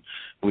a man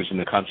who was in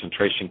the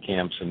concentration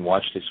camps and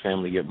watched his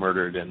family get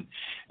murdered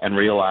and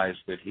realized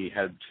that he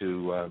had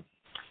to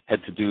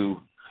do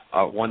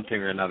one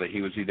thing or another.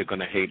 He was either going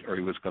to hate or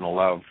he was going to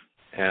love.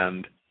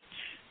 And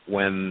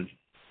when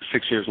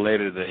 6 years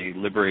later they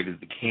liberated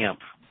the camp,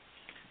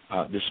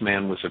 this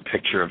man was a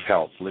picture of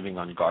health, living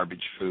on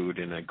garbage food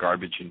in a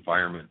garbage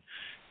environment.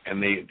 And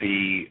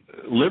the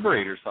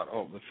liberators thought,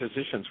 the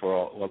physicians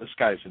were, well, this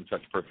guy's in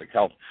such perfect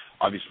health.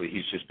 Obviously,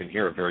 he's just been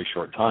here a very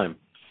short time.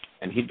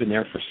 And he'd been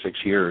there for 6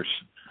 years,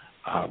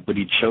 but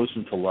he'd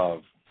chosen to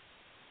love.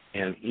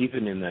 And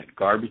even in that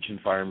garbage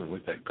environment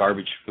with that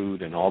garbage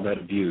food and all that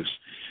abuse,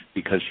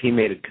 because he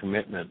made a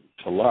commitment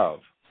to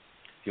love,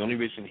 the only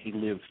reason he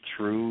lived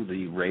through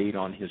the raid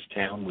on his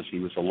town was he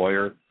was a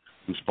lawyer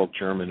who spoke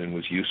German and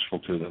was useful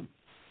to them.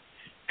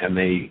 And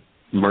they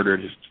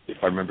murdered, if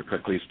I remember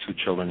correctly, his 2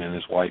 children and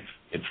his wife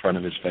in front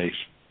of his face.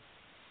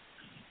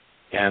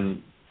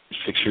 And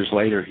 6 years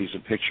later, he's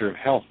a picture of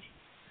health,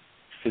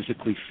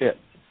 physically fit,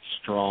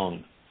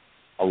 strong,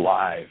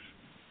 alive,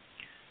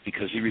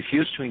 because he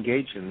refused to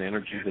engage in the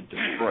energy that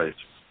destroys.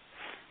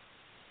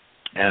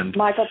 And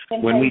Michael,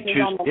 when we choose,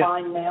 on the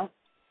line now.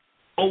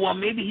 Oh, well,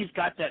 maybe he's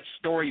got that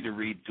story to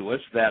read to us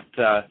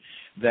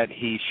that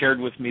he shared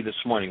with me this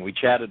morning. We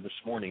chatted this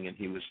morning, and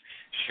he was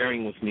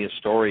sharing with me a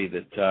story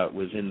that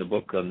was in the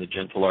book on the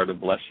Gentle Art of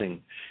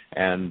Blessing,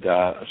 and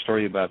a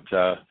story about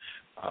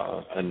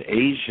an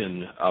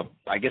Asian,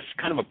 I guess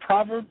kind of a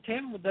proverb,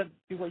 Tim? Would that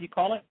be what you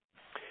call it?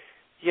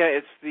 Yeah,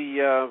 it's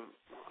the,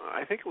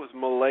 I think it was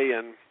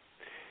Malayan,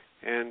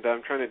 and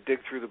I'm trying to dig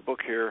through the book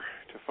here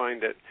to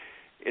find it.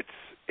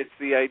 It's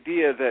the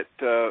idea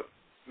that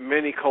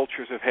many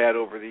cultures have had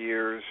over the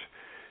years,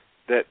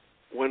 that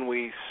when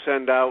we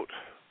send out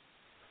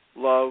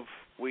love,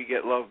 we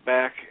get love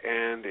back,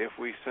 and if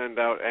we send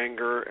out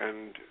anger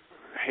and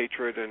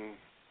hatred and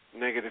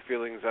negative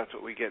feelings, that's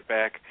what we get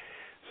back.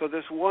 So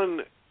this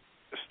one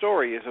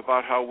story is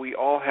about how we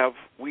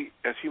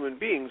as human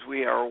beings,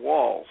 we are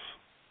walls.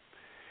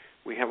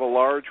 We have a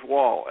large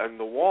wall, and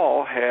the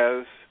wall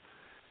has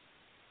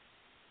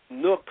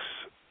nooks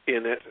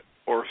in it,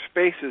 or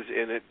spaces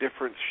in it,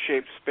 different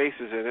shaped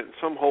spaces in it. And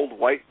some hold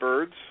white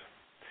birds,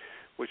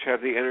 which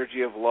have the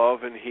energy of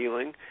love and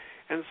healing,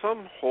 and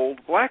some hold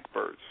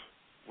blackbirds,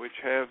 which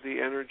have the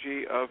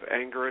energy of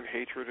anger and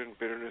hatred and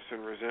bitterness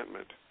and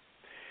resentment.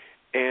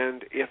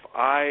 And if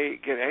I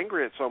get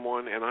angry at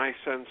someone and I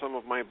send some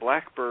of my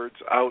blackbirds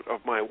out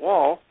of my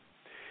wall,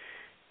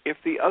 if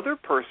the other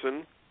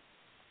person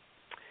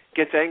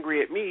gets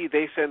angry at me,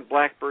 they send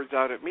blackbirds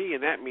out at me,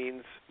 and that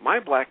means my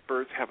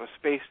blackbirds have a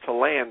space to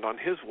land on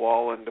his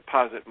wall and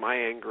deposit my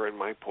anger and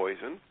my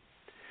poison.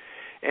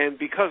 And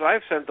because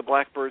I've sent the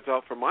blackbirds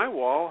out from my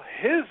wall,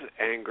 his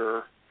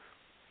anger,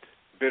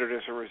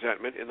 bitterness, and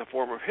resentment in the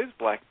form of his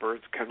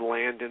blackbirds can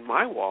land in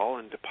my wall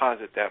and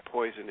deposit that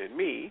poison in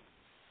me.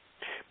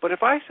 But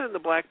if I send the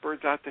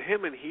blackbirds out to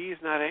him and he's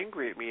not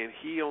angry at me and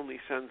he only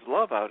sends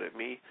love out at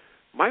me,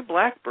 my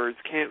blackbirds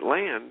can't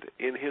land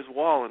in his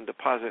wall and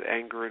deposit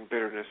anger and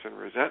bitterness and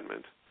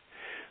resentment.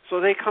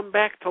 So they come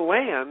back to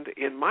land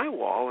in my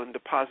wall and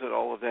deposit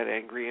all of that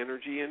angry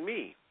energy in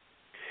me.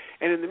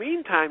 And in the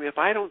meantime, if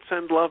I don't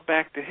send love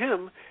back to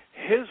him,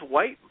 his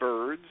white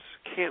birds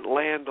can't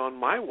land on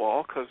my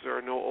wall because there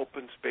are no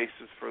open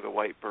spaces for the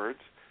white birds.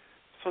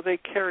 So they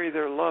carry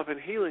their love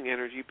and healing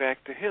energy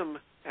back to him,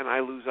 and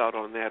I lose out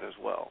on that as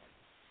well.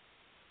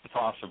 That's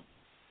awesome.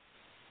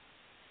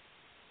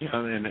 Yeah,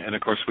 and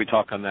of course we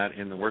talk on that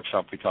in the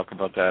workshop. We talk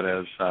about that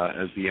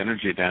as the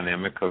energy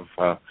dynamic of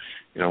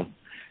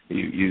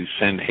you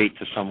send hate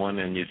to someone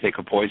and you take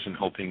a poison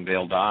hoping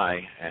they'll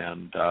die,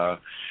 and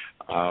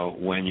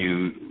when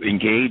you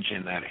engage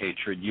in that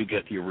hatred, you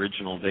get the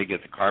original, they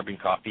get the carbon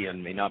copy,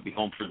 and may not be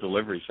home for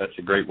delivery. So that's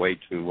a great way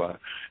to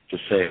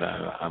say it.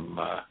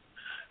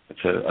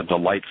 It's a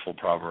delightful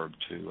proverb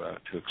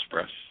to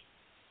express.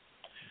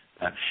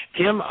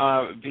 Tim,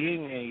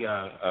 being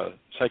a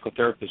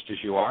psychotherapist as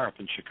you are up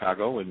in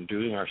Chicago and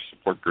doing our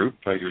support group,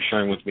 you're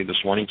sharing with me this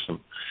morning some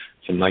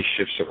nice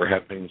shifts that were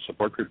happening in the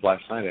support group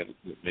last night.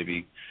 I'd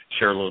maybe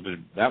share a little bit of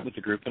that with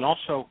the group. And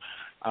also,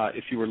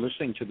 if you were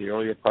listening to the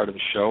earlier part of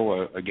the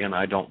show, again,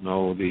 I don't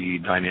know the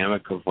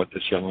dynamic of what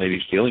this young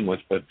lady's dealing with,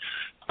 but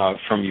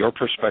from your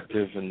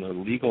perspective and the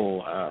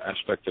legal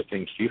aspect of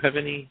things, do you have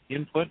any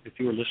input if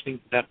you were listening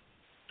to that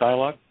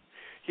dialogue?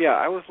 Yeah,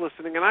 I was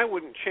listening, and I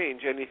wouldn't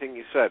change anything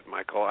you said,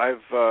 Michael.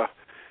 I've,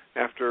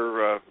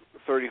 after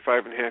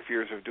 35 and a half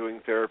years of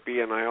doing therapy,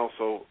 and I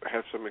also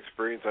have some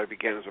experience, I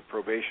began as a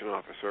probation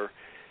officer,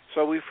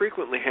 so we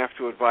frequently have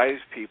to advise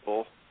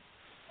people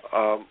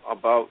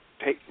about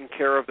taking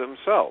care of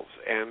themselves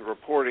and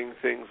reporting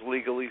things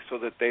legally so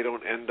that they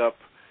don't end up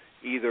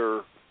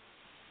either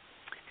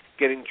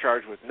getting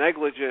charged with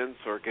negligence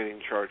or getting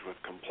charged with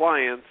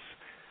compliance.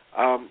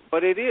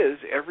 But it is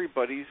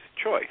everybody's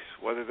choice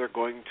whether they're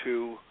going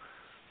to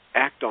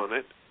act on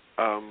it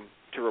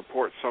to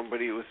report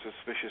somebody with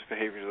suspicious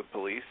behavior to the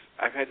police.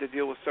 I've had to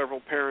deal with several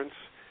parents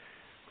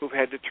who've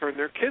had to turn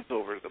their kids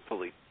over to the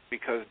police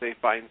because they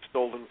find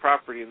stolen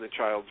property in the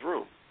child's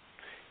room.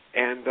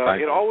 And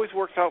it always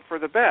works out for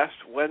the best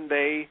when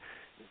they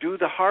do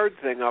the hard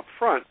thing up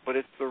front, but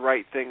it's the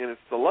right thing and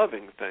it's the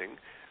loving thing,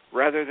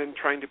 rather than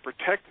trying to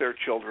protect their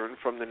children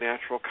from the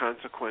natural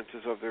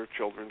consequences of their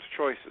children's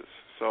choices.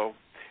 So,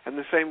 and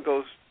the same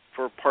goes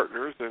for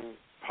partners and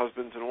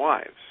husbands and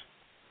wives.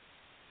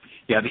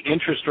 Yeah, the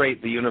interest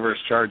rate the universe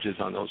charges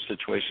on those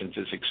situations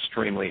is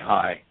extremely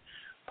high.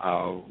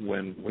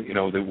 When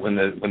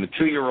the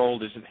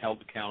 2-year-old isn't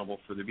held accountable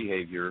for the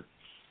behavior,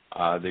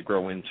 they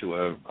grow into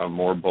a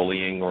more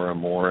bullying or a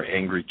more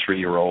angry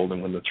 3-year-old,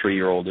 and when the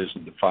 3-year-old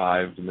isn't the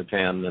 5 and the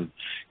 10, then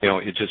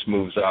it just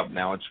moves up.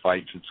 Now it's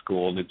fights at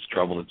school, and it's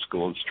trouble at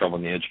school, it's trouble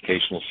in the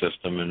educational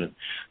system, and at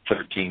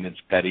 13 it's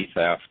petty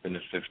theft, and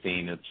at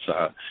 15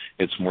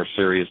 it's more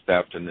serious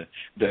theft, and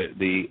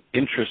the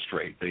interest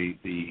rate,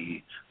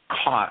 the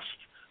cost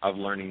of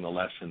learning the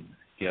lesson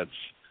gets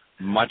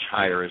much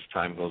higher as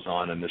time goes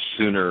on, and the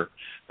sooner,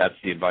 that's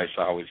the advice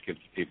I always give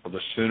to people, the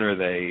sooner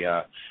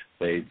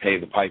they pay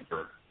the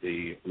piper,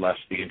 the less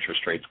the interest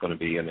rate's going to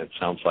be, and it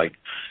sounds like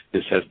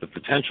this has the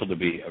potential to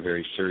be a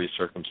very serious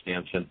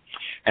circumstance.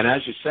 And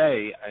as you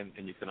say,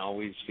 and you can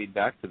always feed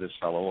back to this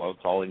fellow, it's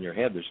all in your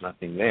head, there's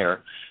nothing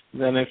there.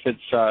 Then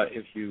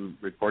if you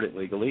report it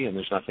legally and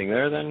there's nothing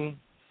there, then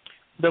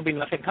there'll be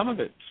nothing come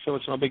of it, so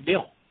it's no big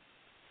deal.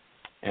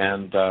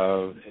 And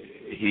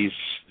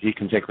he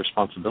can take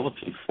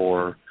responsibility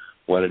for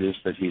what it is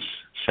that he's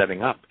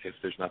setting up. If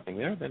there's nothing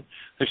there, then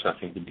there's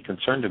nothing to be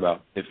concerned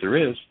about. If there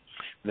is,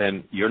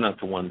 then you're not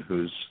the one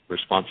who's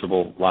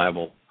responsible,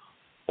 liable,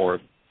 or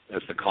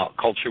as the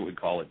culture would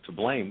call it, to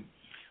blame,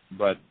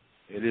 but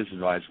it is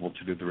advisable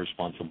to do the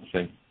responsible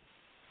thing.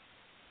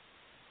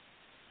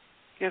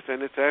 Yes,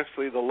 and it's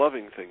actually the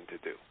loving thing to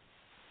do.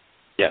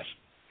 Yes.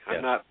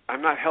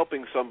 I'm not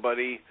helping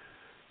somebody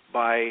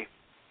by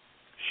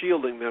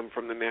shielding them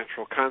from the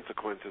natural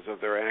consequences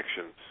of their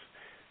actions.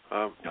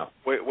 No.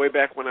 Way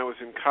back when I was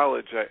in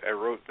college, I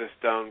wrote this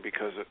down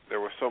because there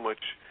was so much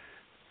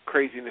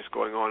craziness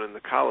going on in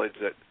the college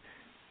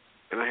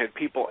and I had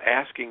people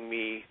asking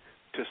me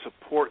to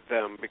support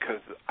them because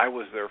I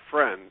was their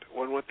friend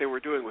when what they were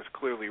doing was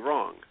clearly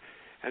wrong.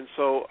 And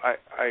so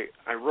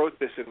I wrote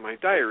this in my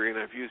diary, and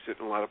I've used it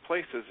in a lot of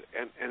places,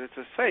 and it's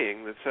a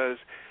saying that says,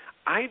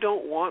 I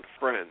don't want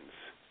friends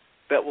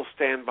that will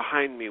stand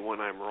behind me when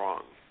I'm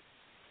wrong.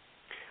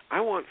 I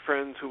want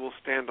friends who will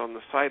stand on the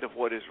side of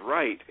what is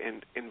right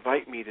and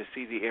invite me to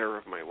see the error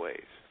of my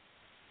ways.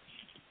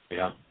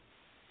 Yeah,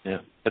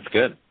 that's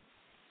good.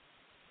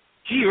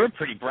 Gee, you were a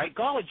pretty bright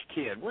college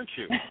kid, weren't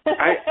you?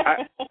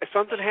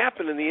 Something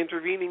happened in the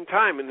intervening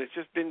time, and it's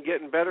just been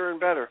getting better and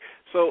better.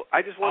 So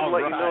I just want to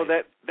let you know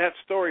that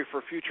story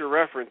for future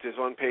reference is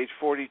on page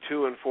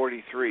 42 and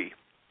 43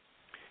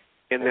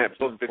 in that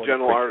book, The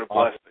Gentle Art of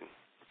Blessing.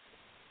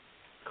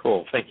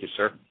 Cool. Thank you,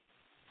 sir.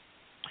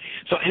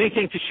 So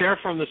anything to share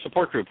from the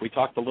support group? We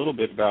talked a little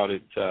bit about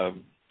it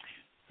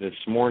this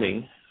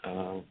morning.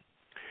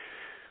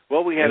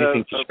 Well, we had a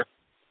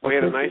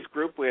nice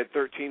group. We had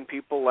 13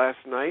 people last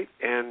night,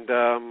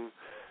 and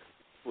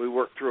we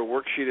worked through a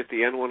worksheet at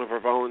the end. One of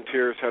our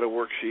volunteers had a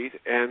worksheet,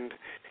 and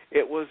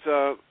it was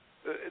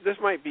this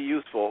might be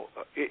useful.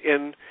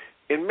 In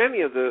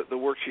many of the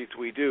worksheets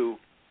we do,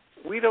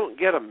 we don't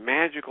get a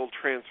magical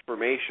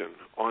transformation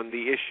on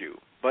the issue.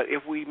 But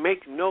if we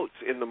make notes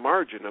in the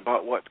margin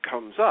about what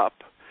comes up,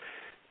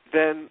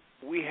 then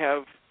we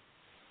have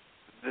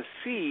the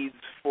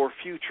seeds for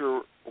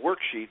future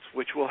worksheets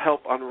which will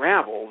help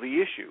unravel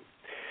the issue.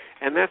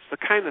 And that's the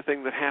kind of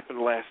thing that happened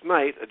last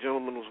night. A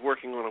gentleman was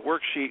working on a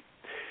worksheet,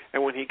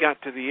 and when he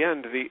got to the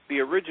end, the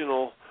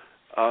original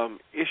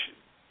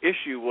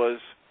issue was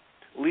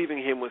leaving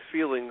him with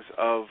feelings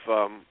of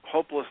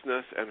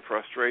hopelessness and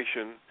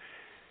frustration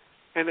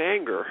and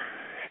anger.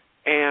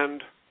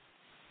 And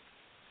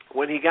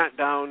when he got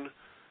down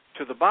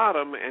to the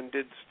bottom and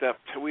did step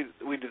two,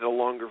 we did a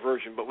longer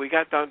version, but we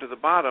got down to the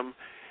bottom,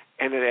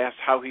 and it asked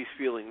how he's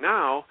feeling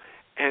now,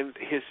 and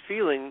his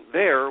feeling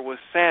there was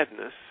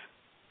sadness,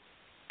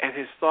 and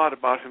his thought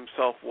about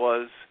himself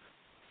was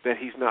that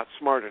he's not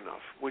smart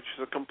enough, which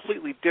is a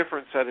completely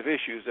different set of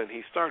issues than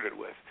he started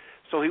with.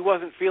 So he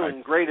wasn't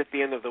feeling great at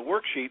the end of the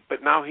worksheet,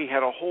 but now he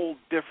had a whole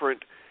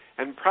different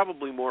and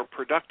probably more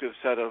productive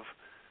set of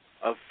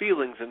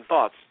feelings and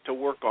thoughts to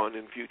work on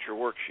in future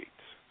worksheets.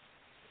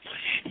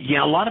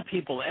 Yeah, a lot of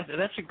people,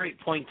 that's a great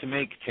point to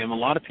make, Tim. A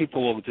lot of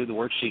people will do the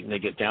worksheet and they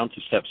get down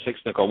to step 6 and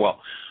they go,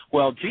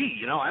 well,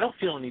 gee, I don't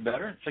feel any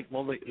better. It's like,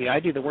 well, the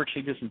idea of the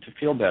worksheet isn't to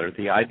feel better.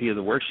 The idea of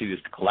the worksheet is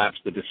to collapse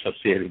the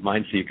dissociated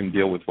mind so you can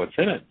deal with what's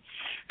in it.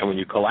 And when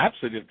you collapse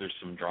it, if there's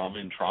some drama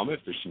and trauma, if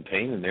there's some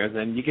pain in there,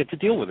 then you get to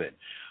deal with it.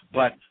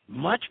 But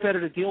much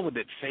better to deal with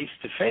it face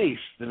to face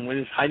than when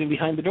it's hiding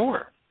behind the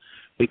door.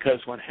 Because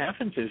what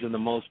happens is in the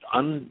most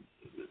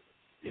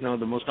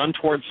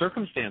untoward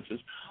circumstances,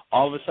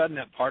 all of a sudden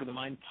that part of the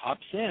mind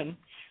pops in,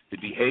 the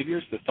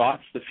behaviors, the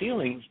thoughts, the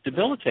feelings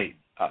debilitate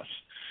us.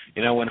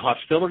 When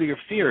hostility or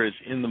fear is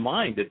in the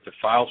mind, it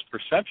defiles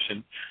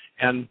perception.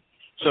 And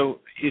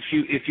so if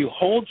you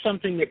hold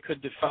something that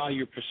could defile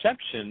your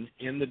perception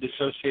in the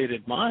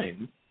dissociated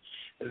mind,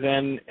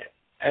 then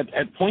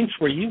at points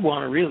where you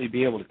want to really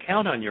be able to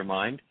count on your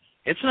mind,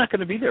 it's not going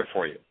to be there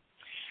for you.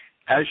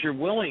 As you're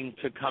willing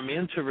to come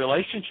into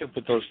relationship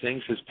with those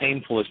things, as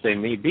painful as they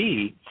may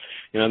be,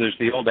 there's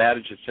the old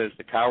adage that says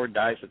the coward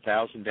dies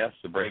 1,000 deaths,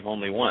 the brave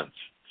only once.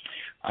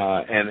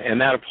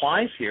 And that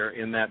applies here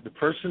in that the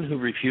person who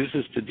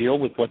refuses to deal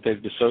with what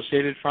they've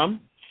dissociated from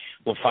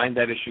will find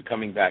that issue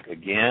coming back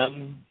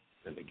again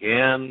and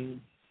again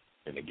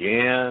and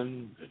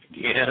again and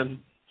again.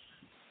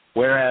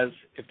 Whereas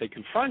if they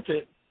confront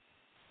it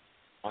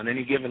on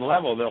any given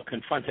level, they'll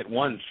confront it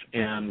once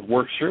and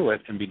work through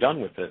it and be done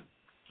with it.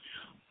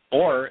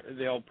 Or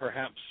they'll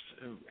perhaps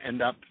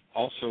end up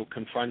also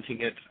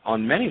confronting it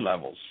on many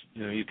levels.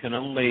 You can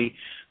only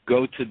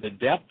go to the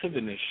depth of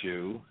an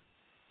issue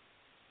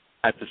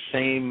at the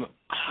same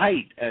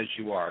height as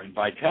you are in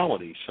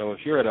vitality. So if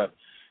you're at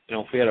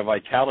if we had a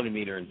vitality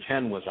meter and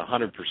 10 was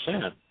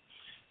 100%,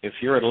 if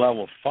you're at a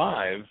level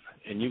 5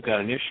 and you've got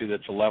an issue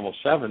that's a level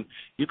 7,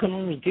 you can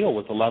only deal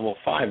with a level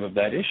 5 of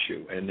that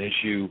issue. And as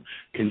you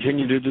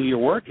continue to do your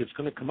work, it's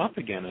going to come up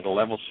again at a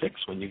level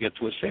 6 when you get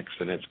to a 6,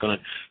 and it's going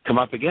to come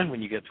up again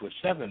when you get to a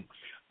 7.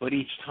 But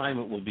each time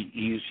it will be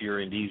easier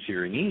and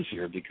easier and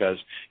easier because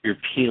you're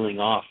peeling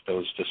off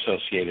those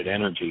dissociated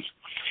energies.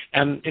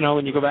 And,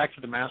 when you go back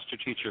to the Master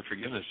Teacher of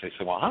Forgiveness, they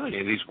say, well, how many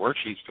of these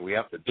worksheets do we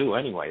have to do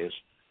anyway? Is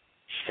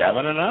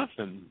 7 enough?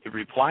 And the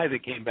reply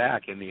that came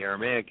back in the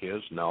Aramaic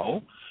is,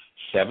 no,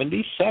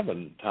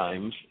 77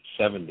 times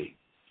 70,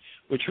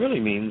 which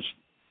really means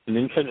an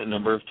infinite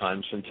number of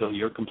times until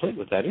you're complete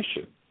with that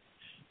issue.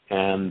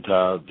 And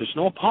there's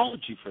no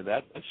apology for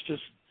that. That's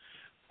just,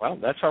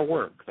 that's our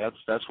work.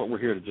 That's what we're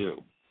here to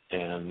do,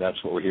 and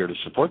that's what we're here to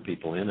support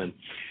people in. And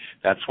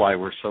that's why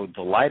we're so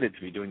delighted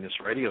to be doing this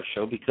radio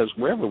show, because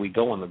wherever we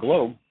go on the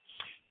globe,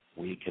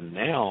 we can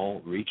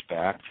now reach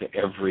back to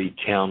every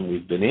town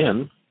we've been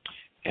in,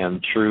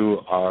 and through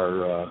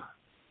our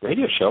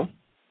radio show,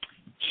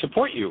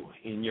 support you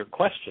in your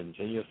questions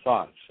and your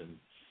thoughts and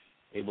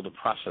able to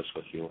process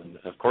with you. And,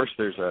 of course,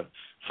 there's a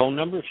phone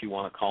number if you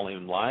want to call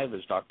in live,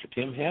 as Dr.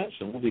 Tim has,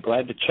 and we'll be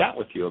glad to chat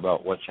with you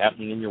about what's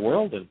happening in your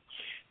world and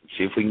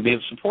see if we can be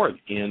of support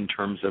in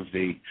terms of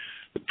the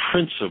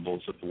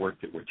principles of the work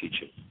that we're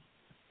teaching.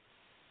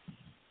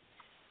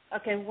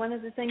 Okay, one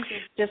of the things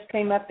that just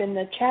came up in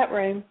the chat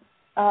room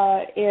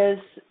is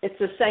it's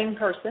the same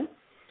person.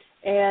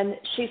 And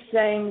she's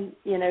saying,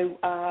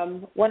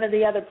 one of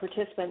the other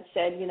participants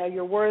said,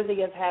 you're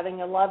worthy of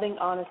having a loving,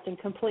 honest, and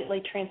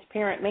completely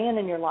transparent man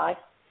in your life,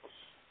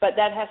 but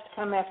that has to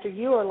come after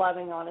you are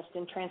loving, honest,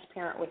 and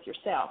transparent with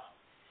yourself.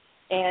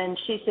 And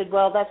she said,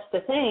 well, that's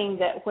the thing,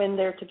 that when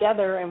they're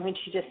together and when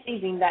she just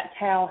sees him, that's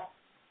how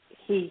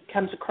he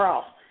comes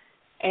across.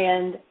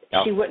 And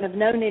she wouldn't have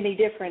known any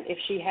different if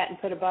she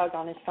hadn't put a bug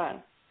on his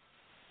phone.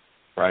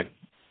 Right.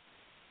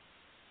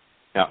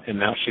 Yeah, and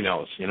now she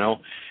knows, you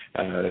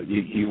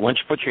once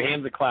you put your hand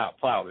in the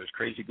plow, there's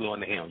crazy glue on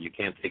the handle. You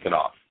can't take it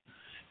off.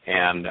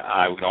 And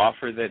I would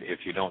offer that if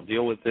you don't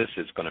deal with this,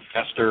 it's going to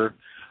fester,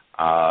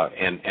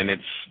 and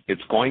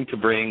it's going to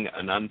bring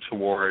an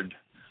untoward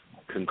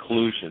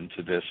conclusion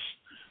to this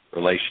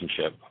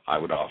relationship, I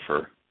would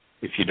offer,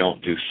 if you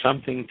don't do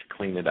something to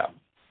clean it up.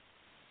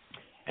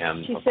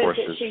 And, she of said course,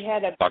 that she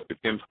had a Dr.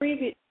 Tim,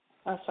 previous...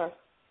 Oh, sorry.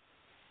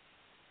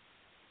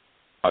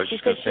 I was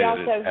just going to say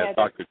that as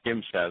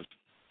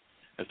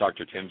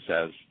Dr. Tim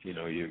says,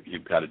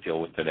 you've got to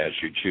deal with it as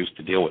you choose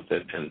to deal with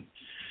it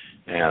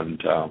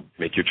and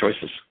make your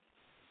choices.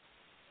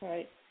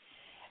 Right.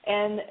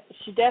 And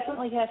she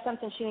definitely has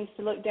something she needs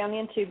to look down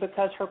into,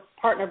 because her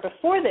partner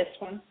before this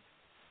one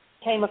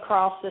came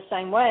across the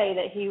same way,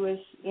 that he was,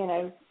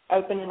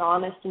 open and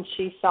honest, and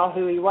she saw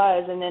who he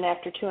was. And then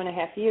after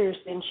 2.5 years,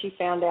 then she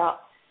found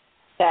out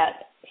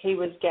that he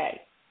was gay.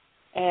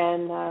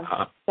 And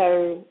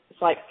so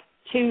it's like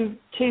two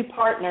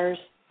partners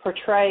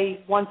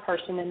portray one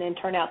person and then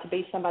turn out to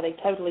be somebody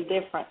totally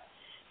different.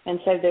 And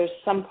so there's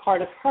some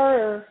part of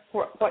her,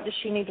 what does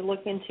she need to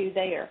look into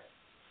there?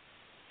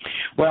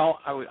 Well,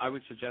 I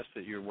would suggest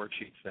that your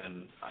worksheets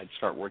then, I'd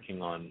start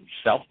working on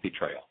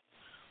self-betrayal.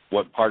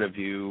 What part of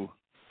you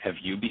have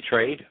you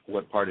betrayed?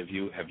 What part of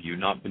you have you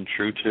not been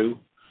true to?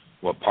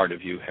 What part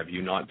of you have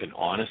you not been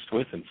honest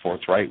with and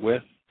forthright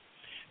with?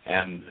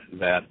 And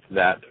that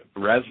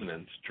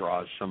resonance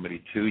draws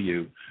somebody to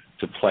you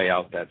to play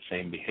out that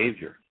same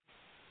behavior.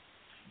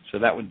 So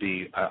that would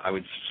be, I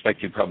would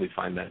suspect you'd probably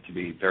find that to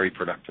be very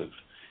productive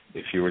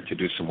if you were to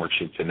do some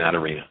worksheets in that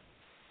arena.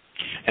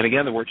 And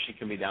again, the worksheet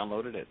can be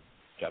downloaded at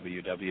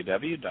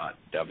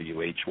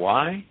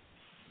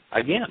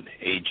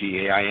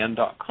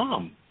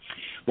www.whyagain.com.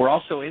 We're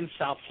also in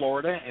South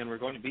Florida, and we're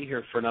going to be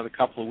here for another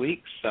couple of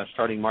weeks.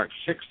 Starting March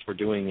 6th, we're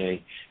doing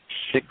a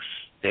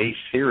 6-day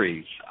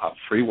series of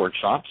free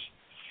workshops.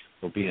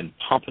 We'll be in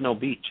Pompano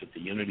Beach at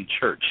the Unity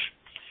Church,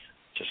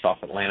 just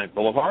off Atlantic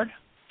Boulevard.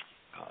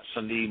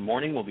 Sunday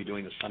morning, we'll be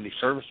doing the Sunday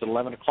service at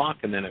 11 o'clock,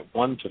 and then at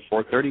 1 to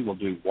 4:30, we'll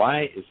do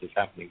Why Is This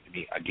Happening to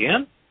Me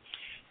Again?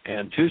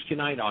 And Tuesday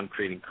night on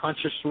Creating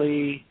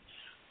Consciously.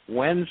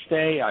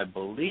 Wednesday, I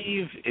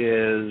believe,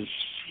 is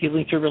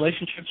Healing Through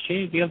Relationships.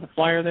 Jeannie, do you have the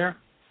flyer there?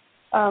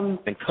 And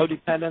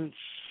codependence,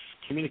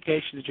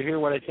 communication. Did you hear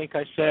what I think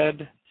I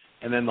said?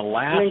 And then the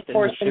last in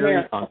the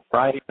series on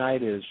Friday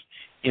night is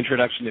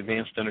Introduction to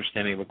Advanced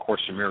Understanding of A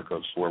Course in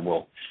Miracles, where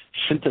we'll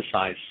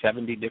synthesize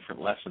 70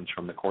 different lessons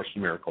from the Course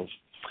in Miracles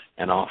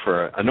and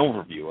offer an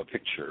overview, a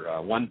picture.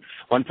 One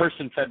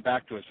person fed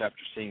back to us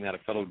after seeing that, a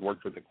fellow who'd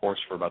worked with the Course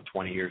for about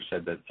 20 years,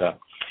 said that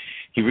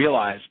he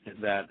realized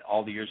that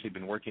all the years he'd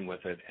been working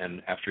with it,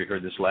 and after he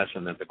heard this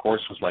lesson, that the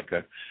Course was like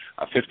a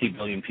 50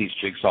 billion-piece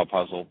jigsaw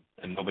puzzle,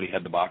 and nobody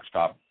had the box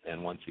top.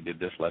 And once he did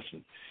this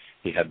lesson,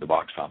 he had the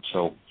box top.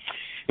 So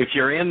if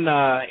you're in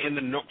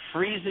the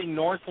freezing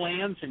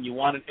Northlands and you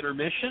want an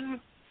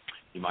intermission,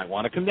 you might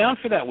want to come down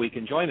for that week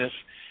and join us.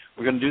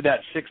 We're going to do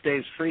that 6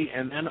 days free,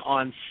 and then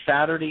on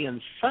Saturday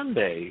and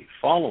Sunday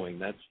following,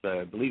 that's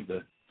I believe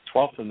the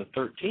 12th and the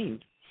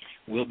 13th,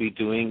 we'll be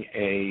doing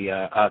a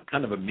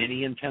kind of a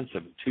mini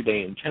intensive,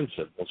 2-day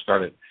intensive. We'll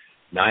start at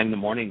 9 in the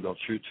morning, go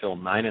through till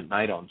 9 at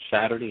night on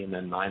Saturday, and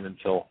then 9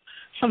 until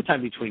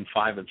sometime between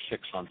 5 and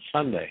 6 on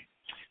Sunday,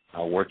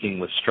 working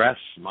with stress,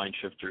 mind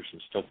shifters,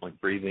 and still point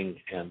breathing,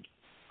 and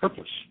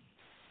purpose.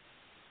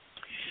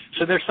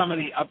 So there's some of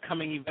the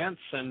upcoming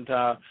events, and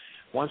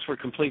once we're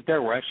complete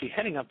there, we're actually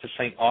heading up to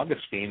St.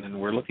 Augustine, and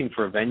we're looking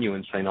for a venue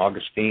in St.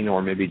 Augustine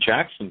or maybe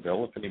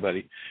Jacksonville. If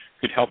anybody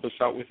could help us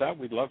out with that,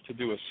 we'd love to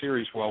do a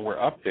series while we're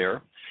up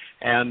there.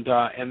 And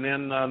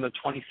then on the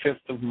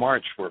 25th of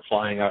March, we're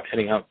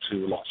heading out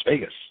to Las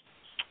Vegas,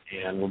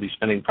 and we'll be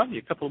spending probably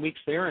a couple of weeks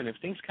there. And if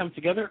things come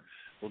together,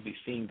 we'll be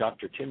seeing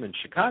Dr. Tim in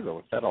Chicago,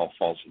 if that all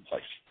falls in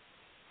place.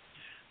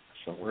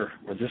 So we're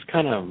just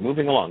kind of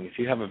moving along. If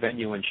you have a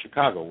venue in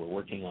Chicago, we're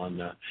working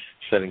on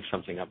setting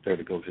something up there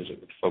to go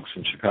visit with folks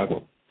in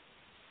Chicago.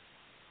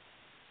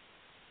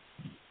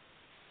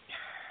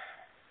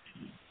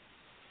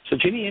 So,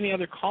 Ginny, any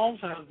other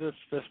calls? The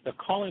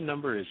call-in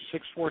number is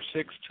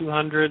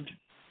 646-200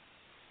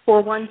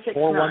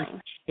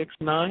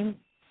 4169.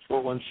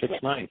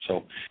 4169.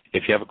 So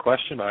if you have a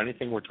question about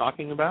anything we're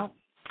talking about,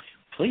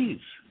 please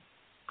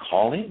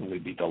call in.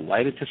 We'd be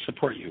delighted to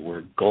support you.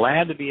 We're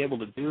glad to be able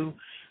to do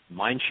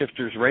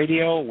MindShifters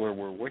Radio, where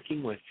we're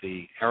working with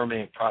the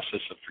Aramaic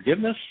process of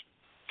forgiveness.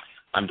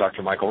 I'm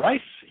Dr. Michael Ryce,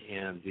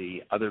 and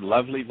the other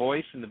lovely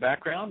voice in the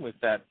background with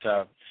that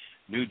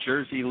New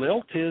Jersey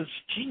lilt is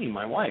Jeannie,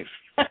 my wife.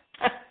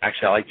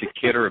 Actually, I like to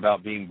kid her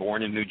about being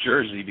born in New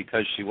Jersey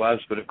because she was,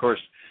 but of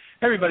course,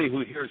 everybody who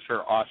hears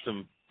her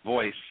awesome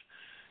voice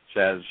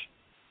says,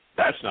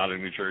 that's not a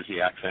New Jersey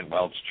accent.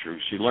 Well, it's true.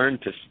 She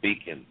learned to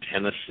speak in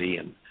Tennessee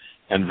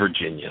and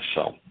Virginia,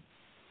 so.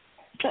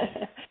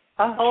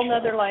 A whole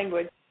nother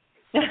language.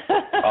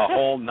 a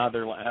whole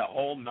nother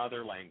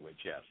language,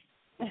 yes.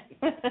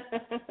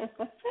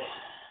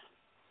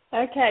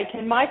 Okay,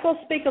 can Michael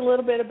speak a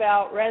little bit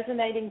about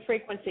resonating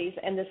frequencies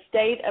and the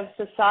state of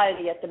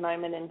society at the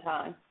moment in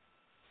time?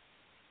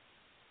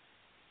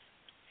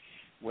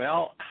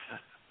 Well,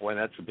 boy,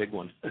 that's a big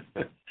one.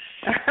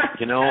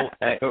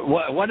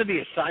 One of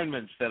the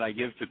assignments that I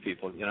give to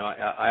people,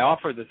 I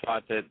offer the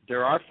thought that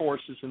there are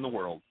forces in the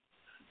world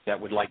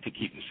that would like to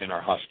keep us in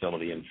our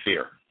hostility and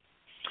fear.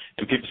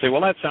 And people say,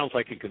 well, that sounds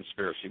like a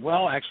conspiracy.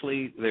 Well,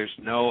 actually, there's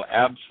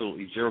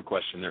absolutely zero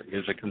question there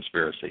is a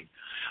conspiracy.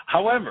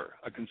 However,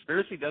 a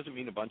conspiracy doesn't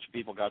mean a bunch of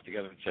people got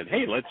together and said,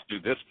 hey, let's do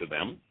this to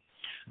them.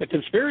 A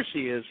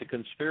conspiracy is a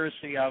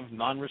conspiracy of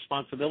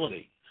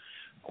non-responsibility.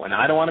 When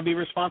I don't want to be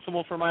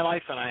responsible for my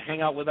life and I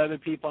hang out with other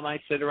people and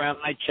I sit around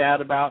and I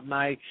chat about and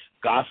I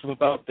gossip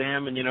about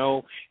them and,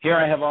 here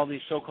I have all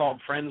these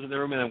so-called friends in the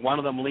room and then one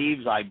of them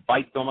leaves, I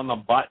bite them on the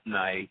butt and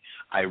I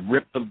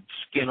rip the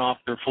skin off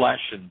their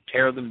flesh and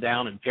tear them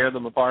down and tear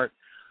them apart.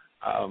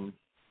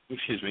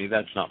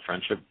 That's not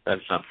friendship.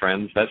 That's not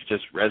friends. That's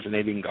just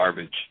resonating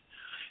garbage.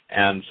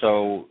 And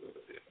so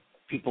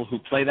people who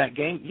play that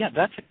game, yeah,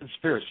 that's a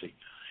conspiracy.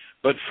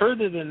 But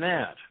further than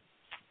that,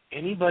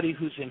 anybody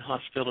who's in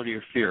hostility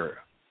or fear,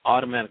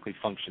 automatically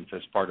functions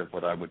as part of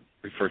what I would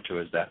refer to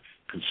as that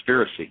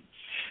conspiracy.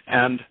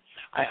 And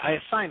I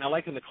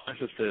liken the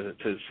classes to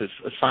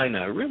assign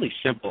a really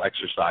simple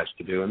exercise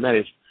to do, and that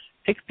is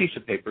take a piece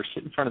of paper,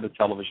 sit in front of the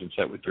television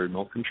set with your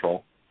remote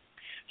control,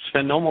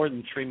 spend no more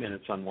than 3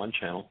 minutes on one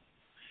channel,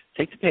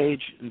 take the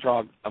page and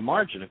draw a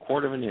margin,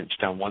 1/4 of an inch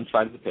down one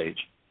side of the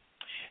page,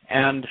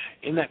 and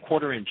in that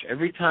 1/4 inch,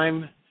 every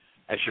time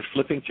as you're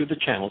flipping through the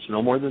channels,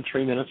 no more than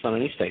 3 minutes on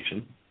any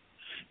station,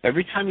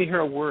 every time you hear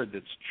a word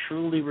that's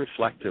truly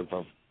reflective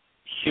of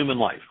human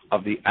life,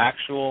 of the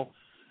actual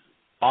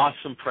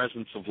awesome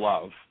presence of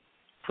love,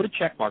 put a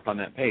check mark on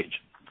that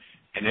page.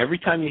 And every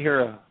time you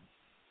hear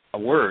a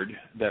word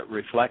that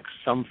reflects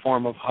some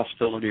form of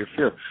hostility or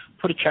fear,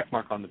 put a check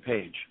mark on the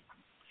page.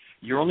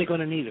 You're only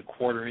going to need a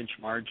 1/4 inch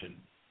margin,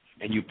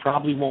 and you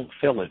probably won't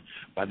fill it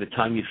by the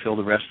time you fill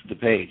the rest of the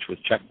page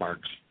with check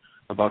marks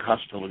about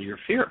hostility or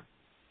fear.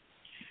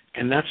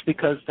 And that's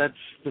because that's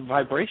the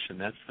vibration,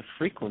 that's the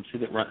frequency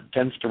that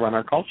tends to run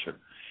our culture.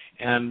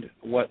 And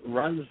what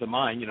runs the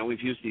mind,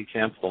 we've used the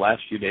example the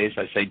last few days.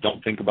 I say,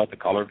 don't think about the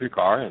color of your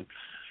car. And,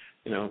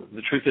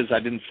 the truth is I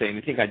didn't say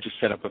anything. I just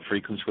set up a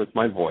frequency with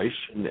my voice.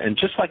 And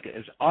just like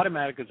as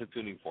automatic as a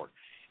tuning fork,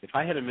 if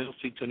I had a middle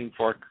C tuning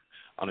fork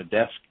on a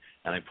desk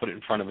and I put it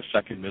in front of a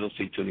second middle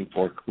C tuning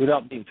fork,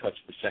 without being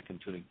touched, the second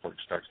tuning fork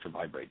starts to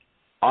vibrate.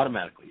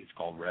 Automatically, it's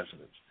called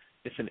resonance.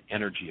 It's an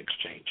energy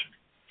exchange.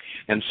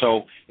 And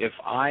so if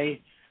I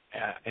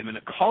am in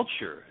a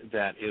culture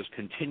that is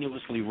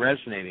continuously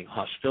resonating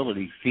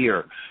hostility,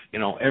 fear,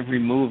 every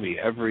movie,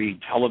 every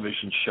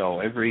television show,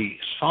 every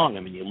song,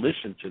 you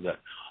listen to the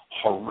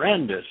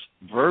horrendous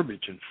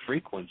verbiage and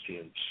frequency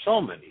in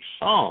so many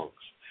songs,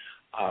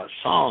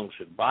 songs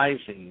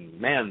advising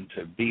men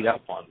to beat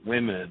up on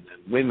women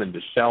and women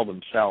to sell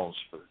themselves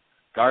for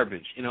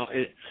garbage.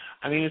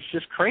 It's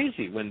just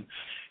crazy when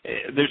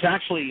there's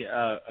actually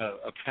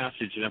a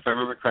passage, and if I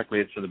remember correctly,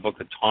 it's in the book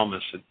of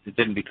Thomas. It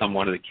didn't become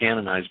one of the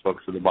canonized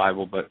books of the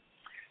Bible, but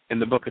in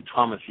the book of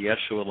Thomas,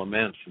 Yeshua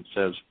laments and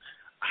says,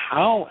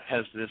 how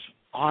has this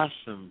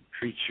awesome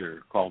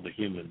creature called the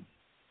human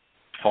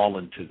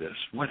fallen to this?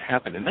 What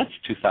happened? And that's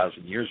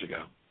 2,000 years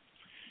ago.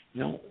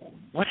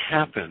 What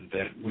happened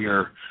that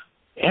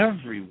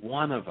every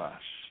one of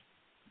us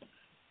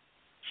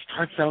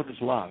starts out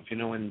as love?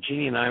 When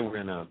Jeannie and I were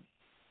in a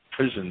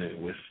prison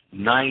with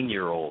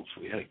 9-year-olds.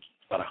 We had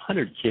about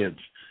 100 kids,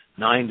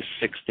 9 to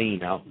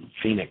 16 out in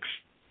Phoenix.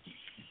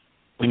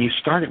 When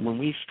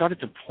we started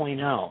to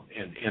point out,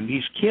 and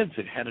these kids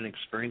had an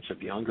experience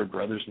of younger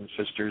brothers and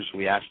sisters,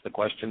 we asked the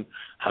question,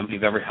 how many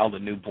have ever held a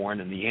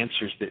newborn? And the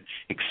answers that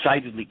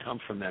excitedly come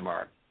from them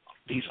are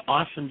these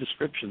awesome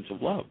descriptions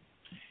of love.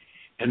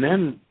 And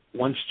then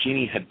once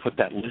Jeannie had put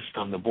that list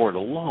on the board, a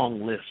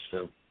long list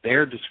of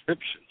their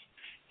descriptions,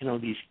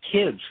 these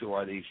kids who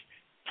are these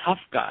tough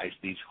guys,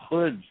 these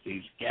hoods,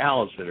 these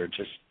gals that are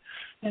just,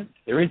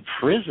 they're in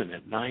prison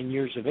at 9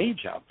 years of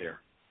age out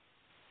there.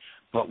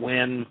 But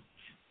when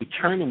we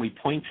turn and we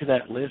point to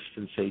that list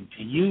and say,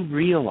 do you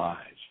realize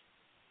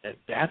that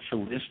that's a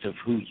list of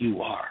who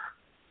you are?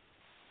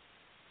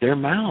 Their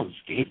mouths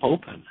gape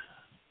open,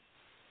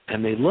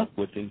 and they look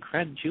with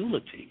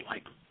incredulity,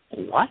 like,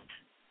 what?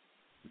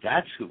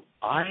 That's who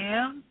I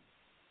am?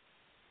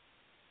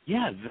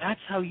 Yeah,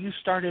 that's how you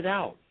started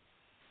out.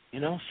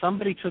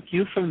 Somebody took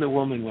you from the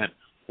womb and went,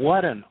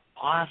 what an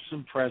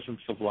awesome presence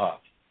of love.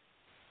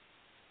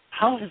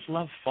 How has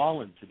love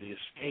fallen to the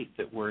estate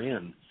that we're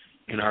in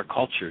our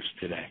cultures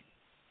today?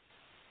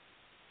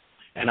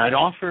 And I'd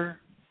offer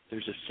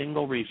there's a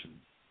single reason.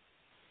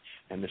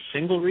 And the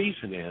single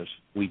reason is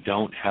we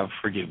don't have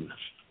forgiveness.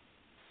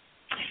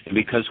 And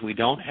because we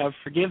don't have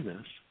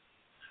forgiveness,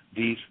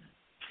 these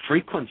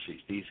frequencies,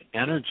 these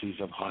energies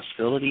of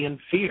hostility and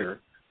fear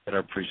that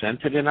are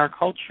presented in our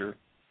culture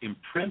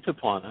imprint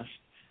upon us.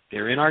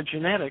 They're in our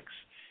genetics,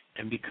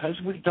 and because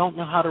we don't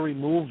know how to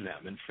remove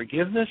them, and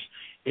forgiveness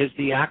is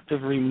the act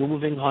of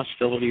removing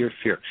hostility or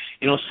fear.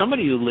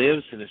 Somebody who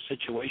lives in a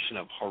situation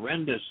of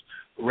horrendous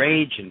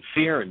rage and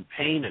fear and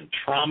pain and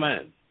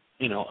trauma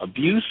and,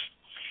 abuse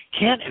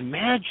can't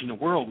imagine a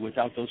world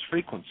without those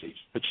frequencies.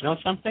 But you know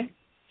something?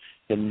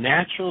 The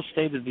natural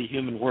state of the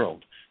human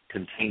world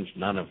contains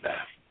none of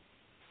that.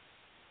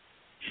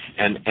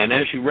 And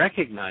as you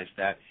recognize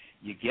that,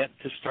 you get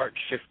to start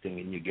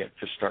shifting and you get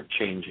to start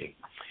changing.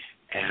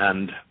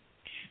 And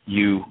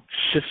you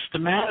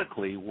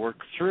systematically work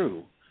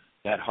through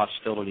that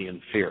hostility and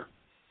fear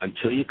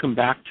until you come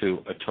back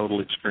to a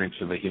total experience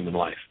of a human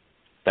life.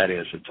 That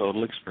is, a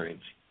total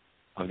experience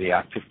of the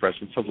active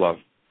presence of love,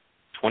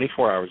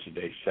 24 hours a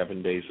day,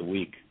 7 days a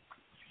week.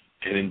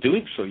 And in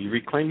doing so, you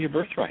reclaim your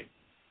birthright.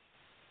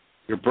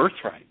 Your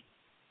birthright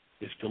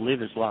is to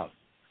live as love.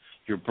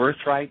 Your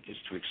birthright is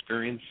to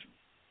experience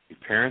your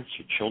parents,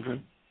 your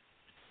children,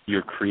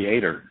 your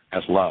Creator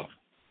as love.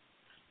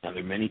 Now,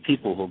 there are many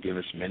people who will give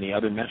us many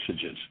other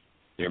messages.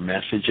 Their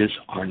messages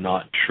are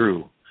not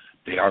true.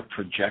 They are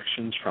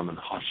projections from a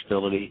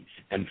hostility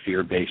and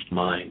fear-based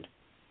mind.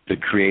 The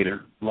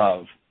Creator,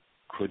 love,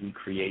 couldn't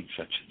create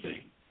such a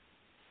thing.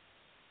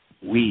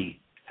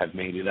 We have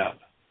made it up.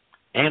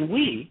 And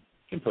we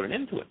can put an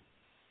end to it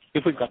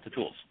if we've got the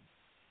tools.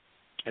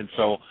 And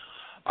so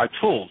our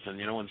tools, and,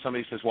 when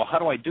somebody says, well, how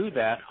do I do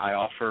that? I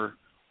offer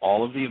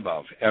all of the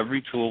above,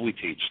 every tool we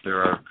teach.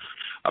 There are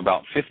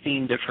about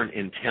 15 different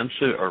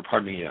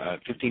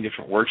 15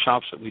 different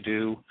workshops that we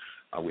do.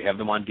 We have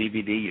them on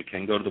DVD. You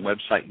can go to the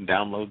website and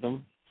download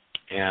them.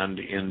 And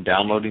in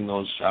downloading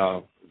you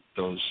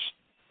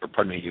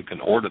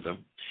can order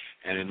them.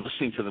 And in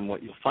listening to them,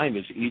 what you'll find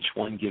is each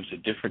one gives a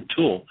different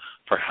tool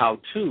for how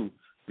to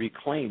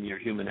reclaim your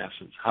human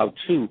essence, how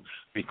to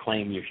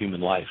reclaim your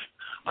human life,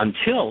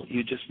 until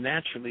you just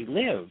naturally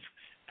live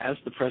as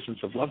the presence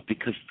of love,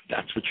 because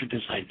that's what you're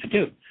designed to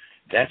do.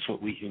 That's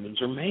what we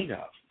humans are made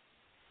of.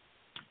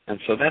 And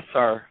so that's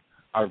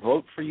our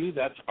vote for you.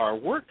 That's our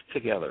work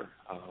together.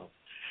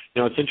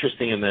 It's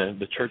interesting in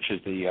the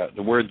churches,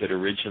 the word that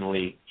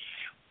originally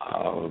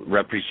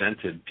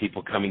represented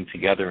people coming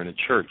together in a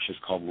church is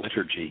called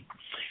liturgy.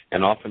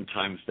 And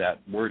oftentimes that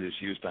word is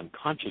used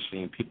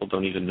unconsciously and people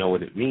don't even know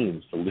what it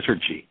means, the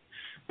liturgy.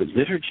 But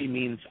liturgy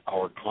means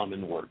our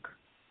common work.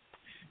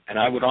 And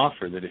I would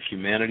offer that if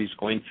humanity is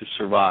going to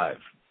survive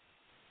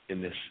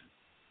in this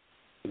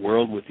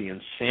world with the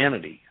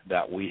insanity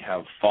that we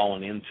have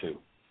fallen into,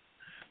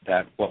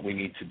 that what we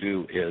need to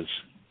do is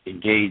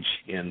engage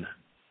in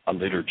a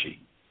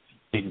liturgy,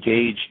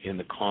 engage in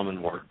the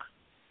common work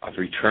of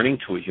returning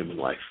to a human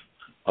life,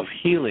 of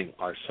healing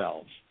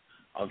ourselves,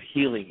 of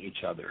healing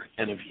each other,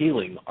 and of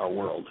healing our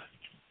world,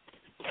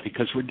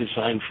 because we're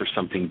designed for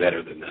something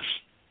better than this.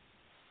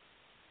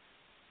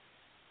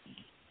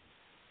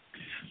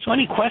 So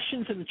any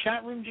questions in the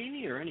chat room,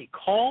 Jeannie, or any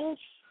calls?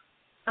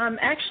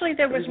 Actually,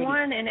 there was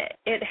one, and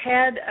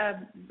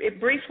it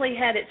briefly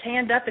had its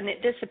hand up, and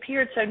it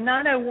disappeared. So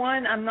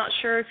 901, I'm not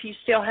sure if you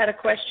still had a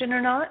question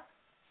or not.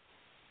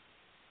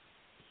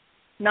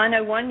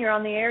 901, you're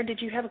on the air.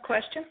 Did you have a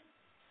question?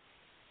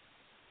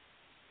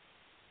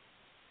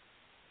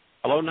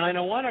 Hello,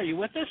 901, are you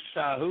with us?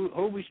 Who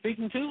are we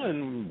speaking to,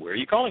 and where are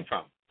you calling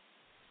from?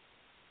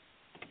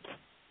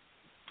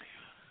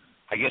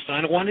 I guess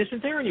 901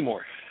 isn't there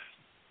anymore.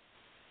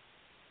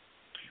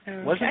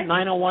 Okay. Wasn't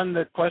 901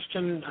 the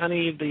question,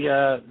 honey,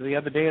 the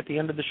other day at the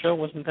end of the show?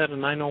 Wasn't that a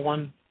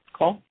 901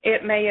 call?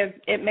 It may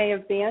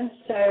have been.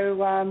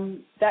 So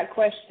that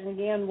question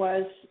again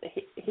was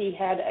he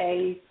had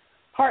a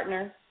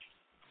partner,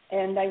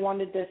 and they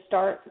wanted to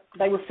start.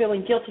 They were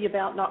feeling guilty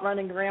about not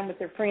running around with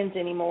their friends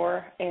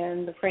anymore,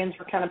 and the friends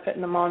were kind of putting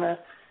them on a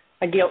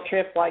guilt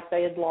trip, like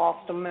they had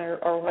lost them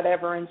or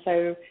whatever. And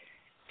so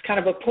it's kind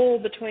of a pull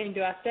between,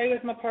 do I stay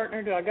with my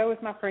partner, do I go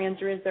with my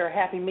friends, or is there a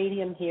happy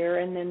medium here?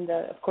 And then,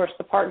 of course,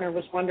 the partner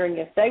was wondering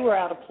if they were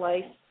out of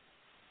place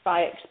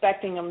by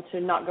expecting them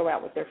to not go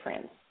out with their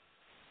friends.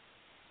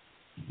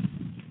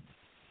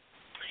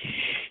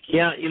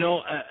 Yeah,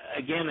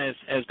 again,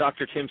 as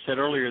Dr. Tim said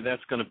earlier,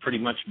 that's going to pretty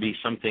much be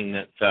something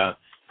that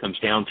comes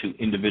down to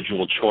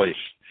individual choice.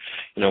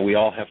 We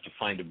all have to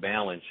find a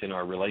balance in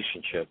our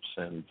relationships,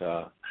 and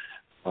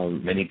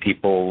many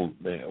people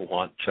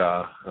want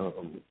a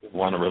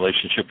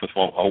relationship with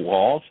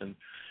walls, and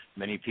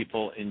many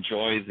people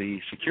enjoy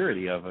the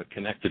security of a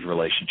connected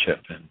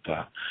relationship. And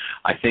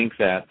I think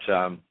that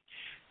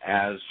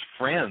as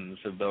friends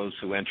of those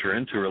who enter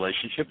into a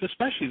relationship,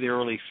 especially the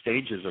early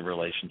stages of a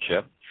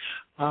relationship,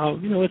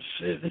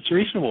 it's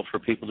reasonable for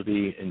people to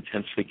be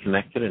intensely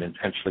connected and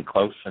intensely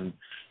close and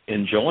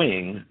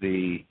enjoying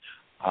the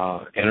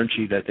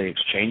energy that they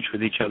exchange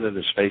with each other,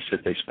 the space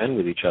that they spend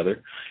with each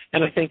other.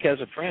 And I think as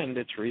a friend,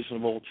 it's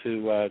reasonable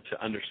to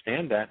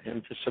understand that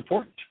and to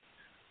support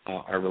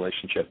our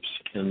relationships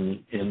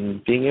in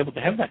being able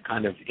to have that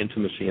kind of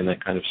intimacy and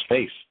that kind of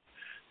space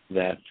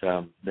that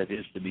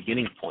is the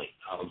beginning point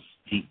of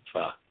deep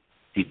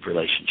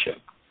relationship.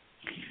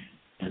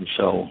 And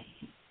so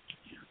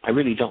I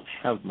really don't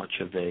have much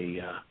of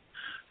a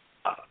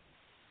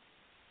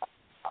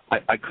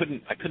I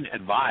couldn't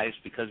advise,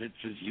 because it's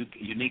as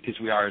unique as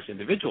we are as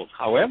individuals.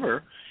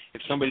 However,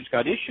 if somebody's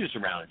got issues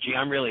around it,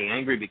 I'm really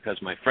angry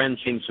because my friend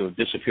seems to have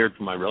disappeared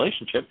from my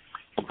relationship,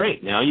 well,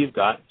 great. Now you've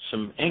got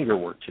some anger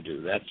work to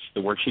do. That's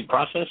the worksheet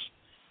process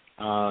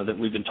that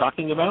we've been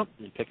talking about.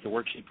 You pick the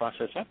worksheet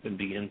process up and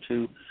begin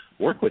to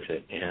work with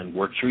it and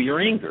work through your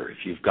anger.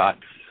 If you've got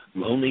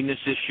loneliness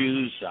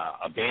issues,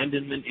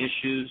 abandonment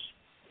issues,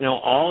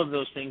 all of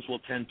those things will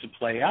tend to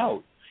play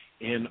out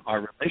in our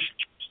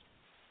relationships.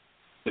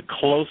 The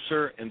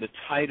closer and the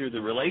tighter the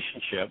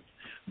relationship,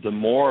 the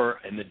more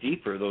and the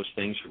deeper those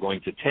things are going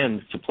to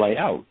tend to play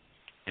out.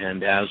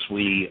 And as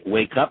we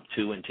wake up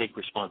to and take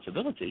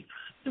responsibility,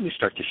 then we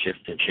start to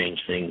shift and change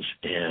things,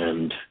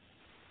 and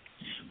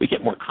we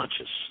get more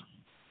conscious.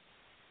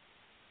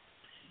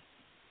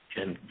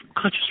 And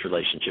conscious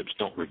relationships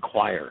don't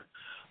require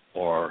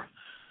or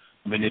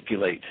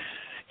manipulate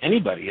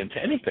anybody into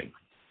anything.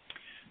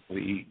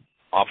 We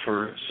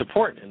offer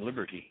support and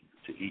liberty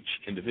to each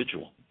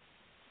individual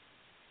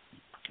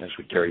as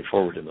we carry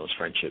forward in those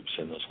friendships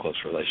and those close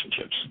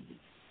relationships.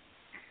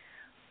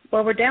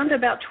 Well, we're down to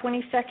about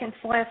 20 seconds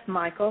left,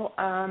 Michael.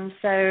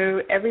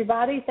 So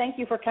everybody, thank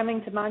you for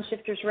coming to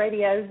MindShifters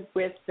Radio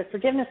with the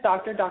Forgiveness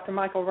Doctor, Dr.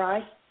 Michael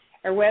Ryce.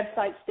 Our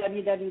website's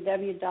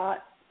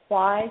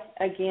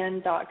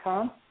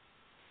www.whyagain.com.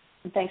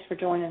 And thanks for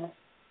joining us.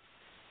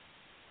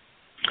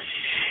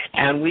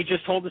 And we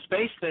just hold the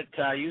space that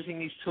using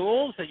these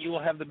tools that you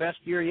will have the best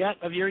year yet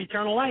of your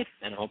eternal life.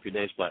 And I hope your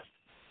day is blessed.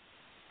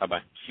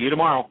 Bye-bye. See you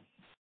tomorrow.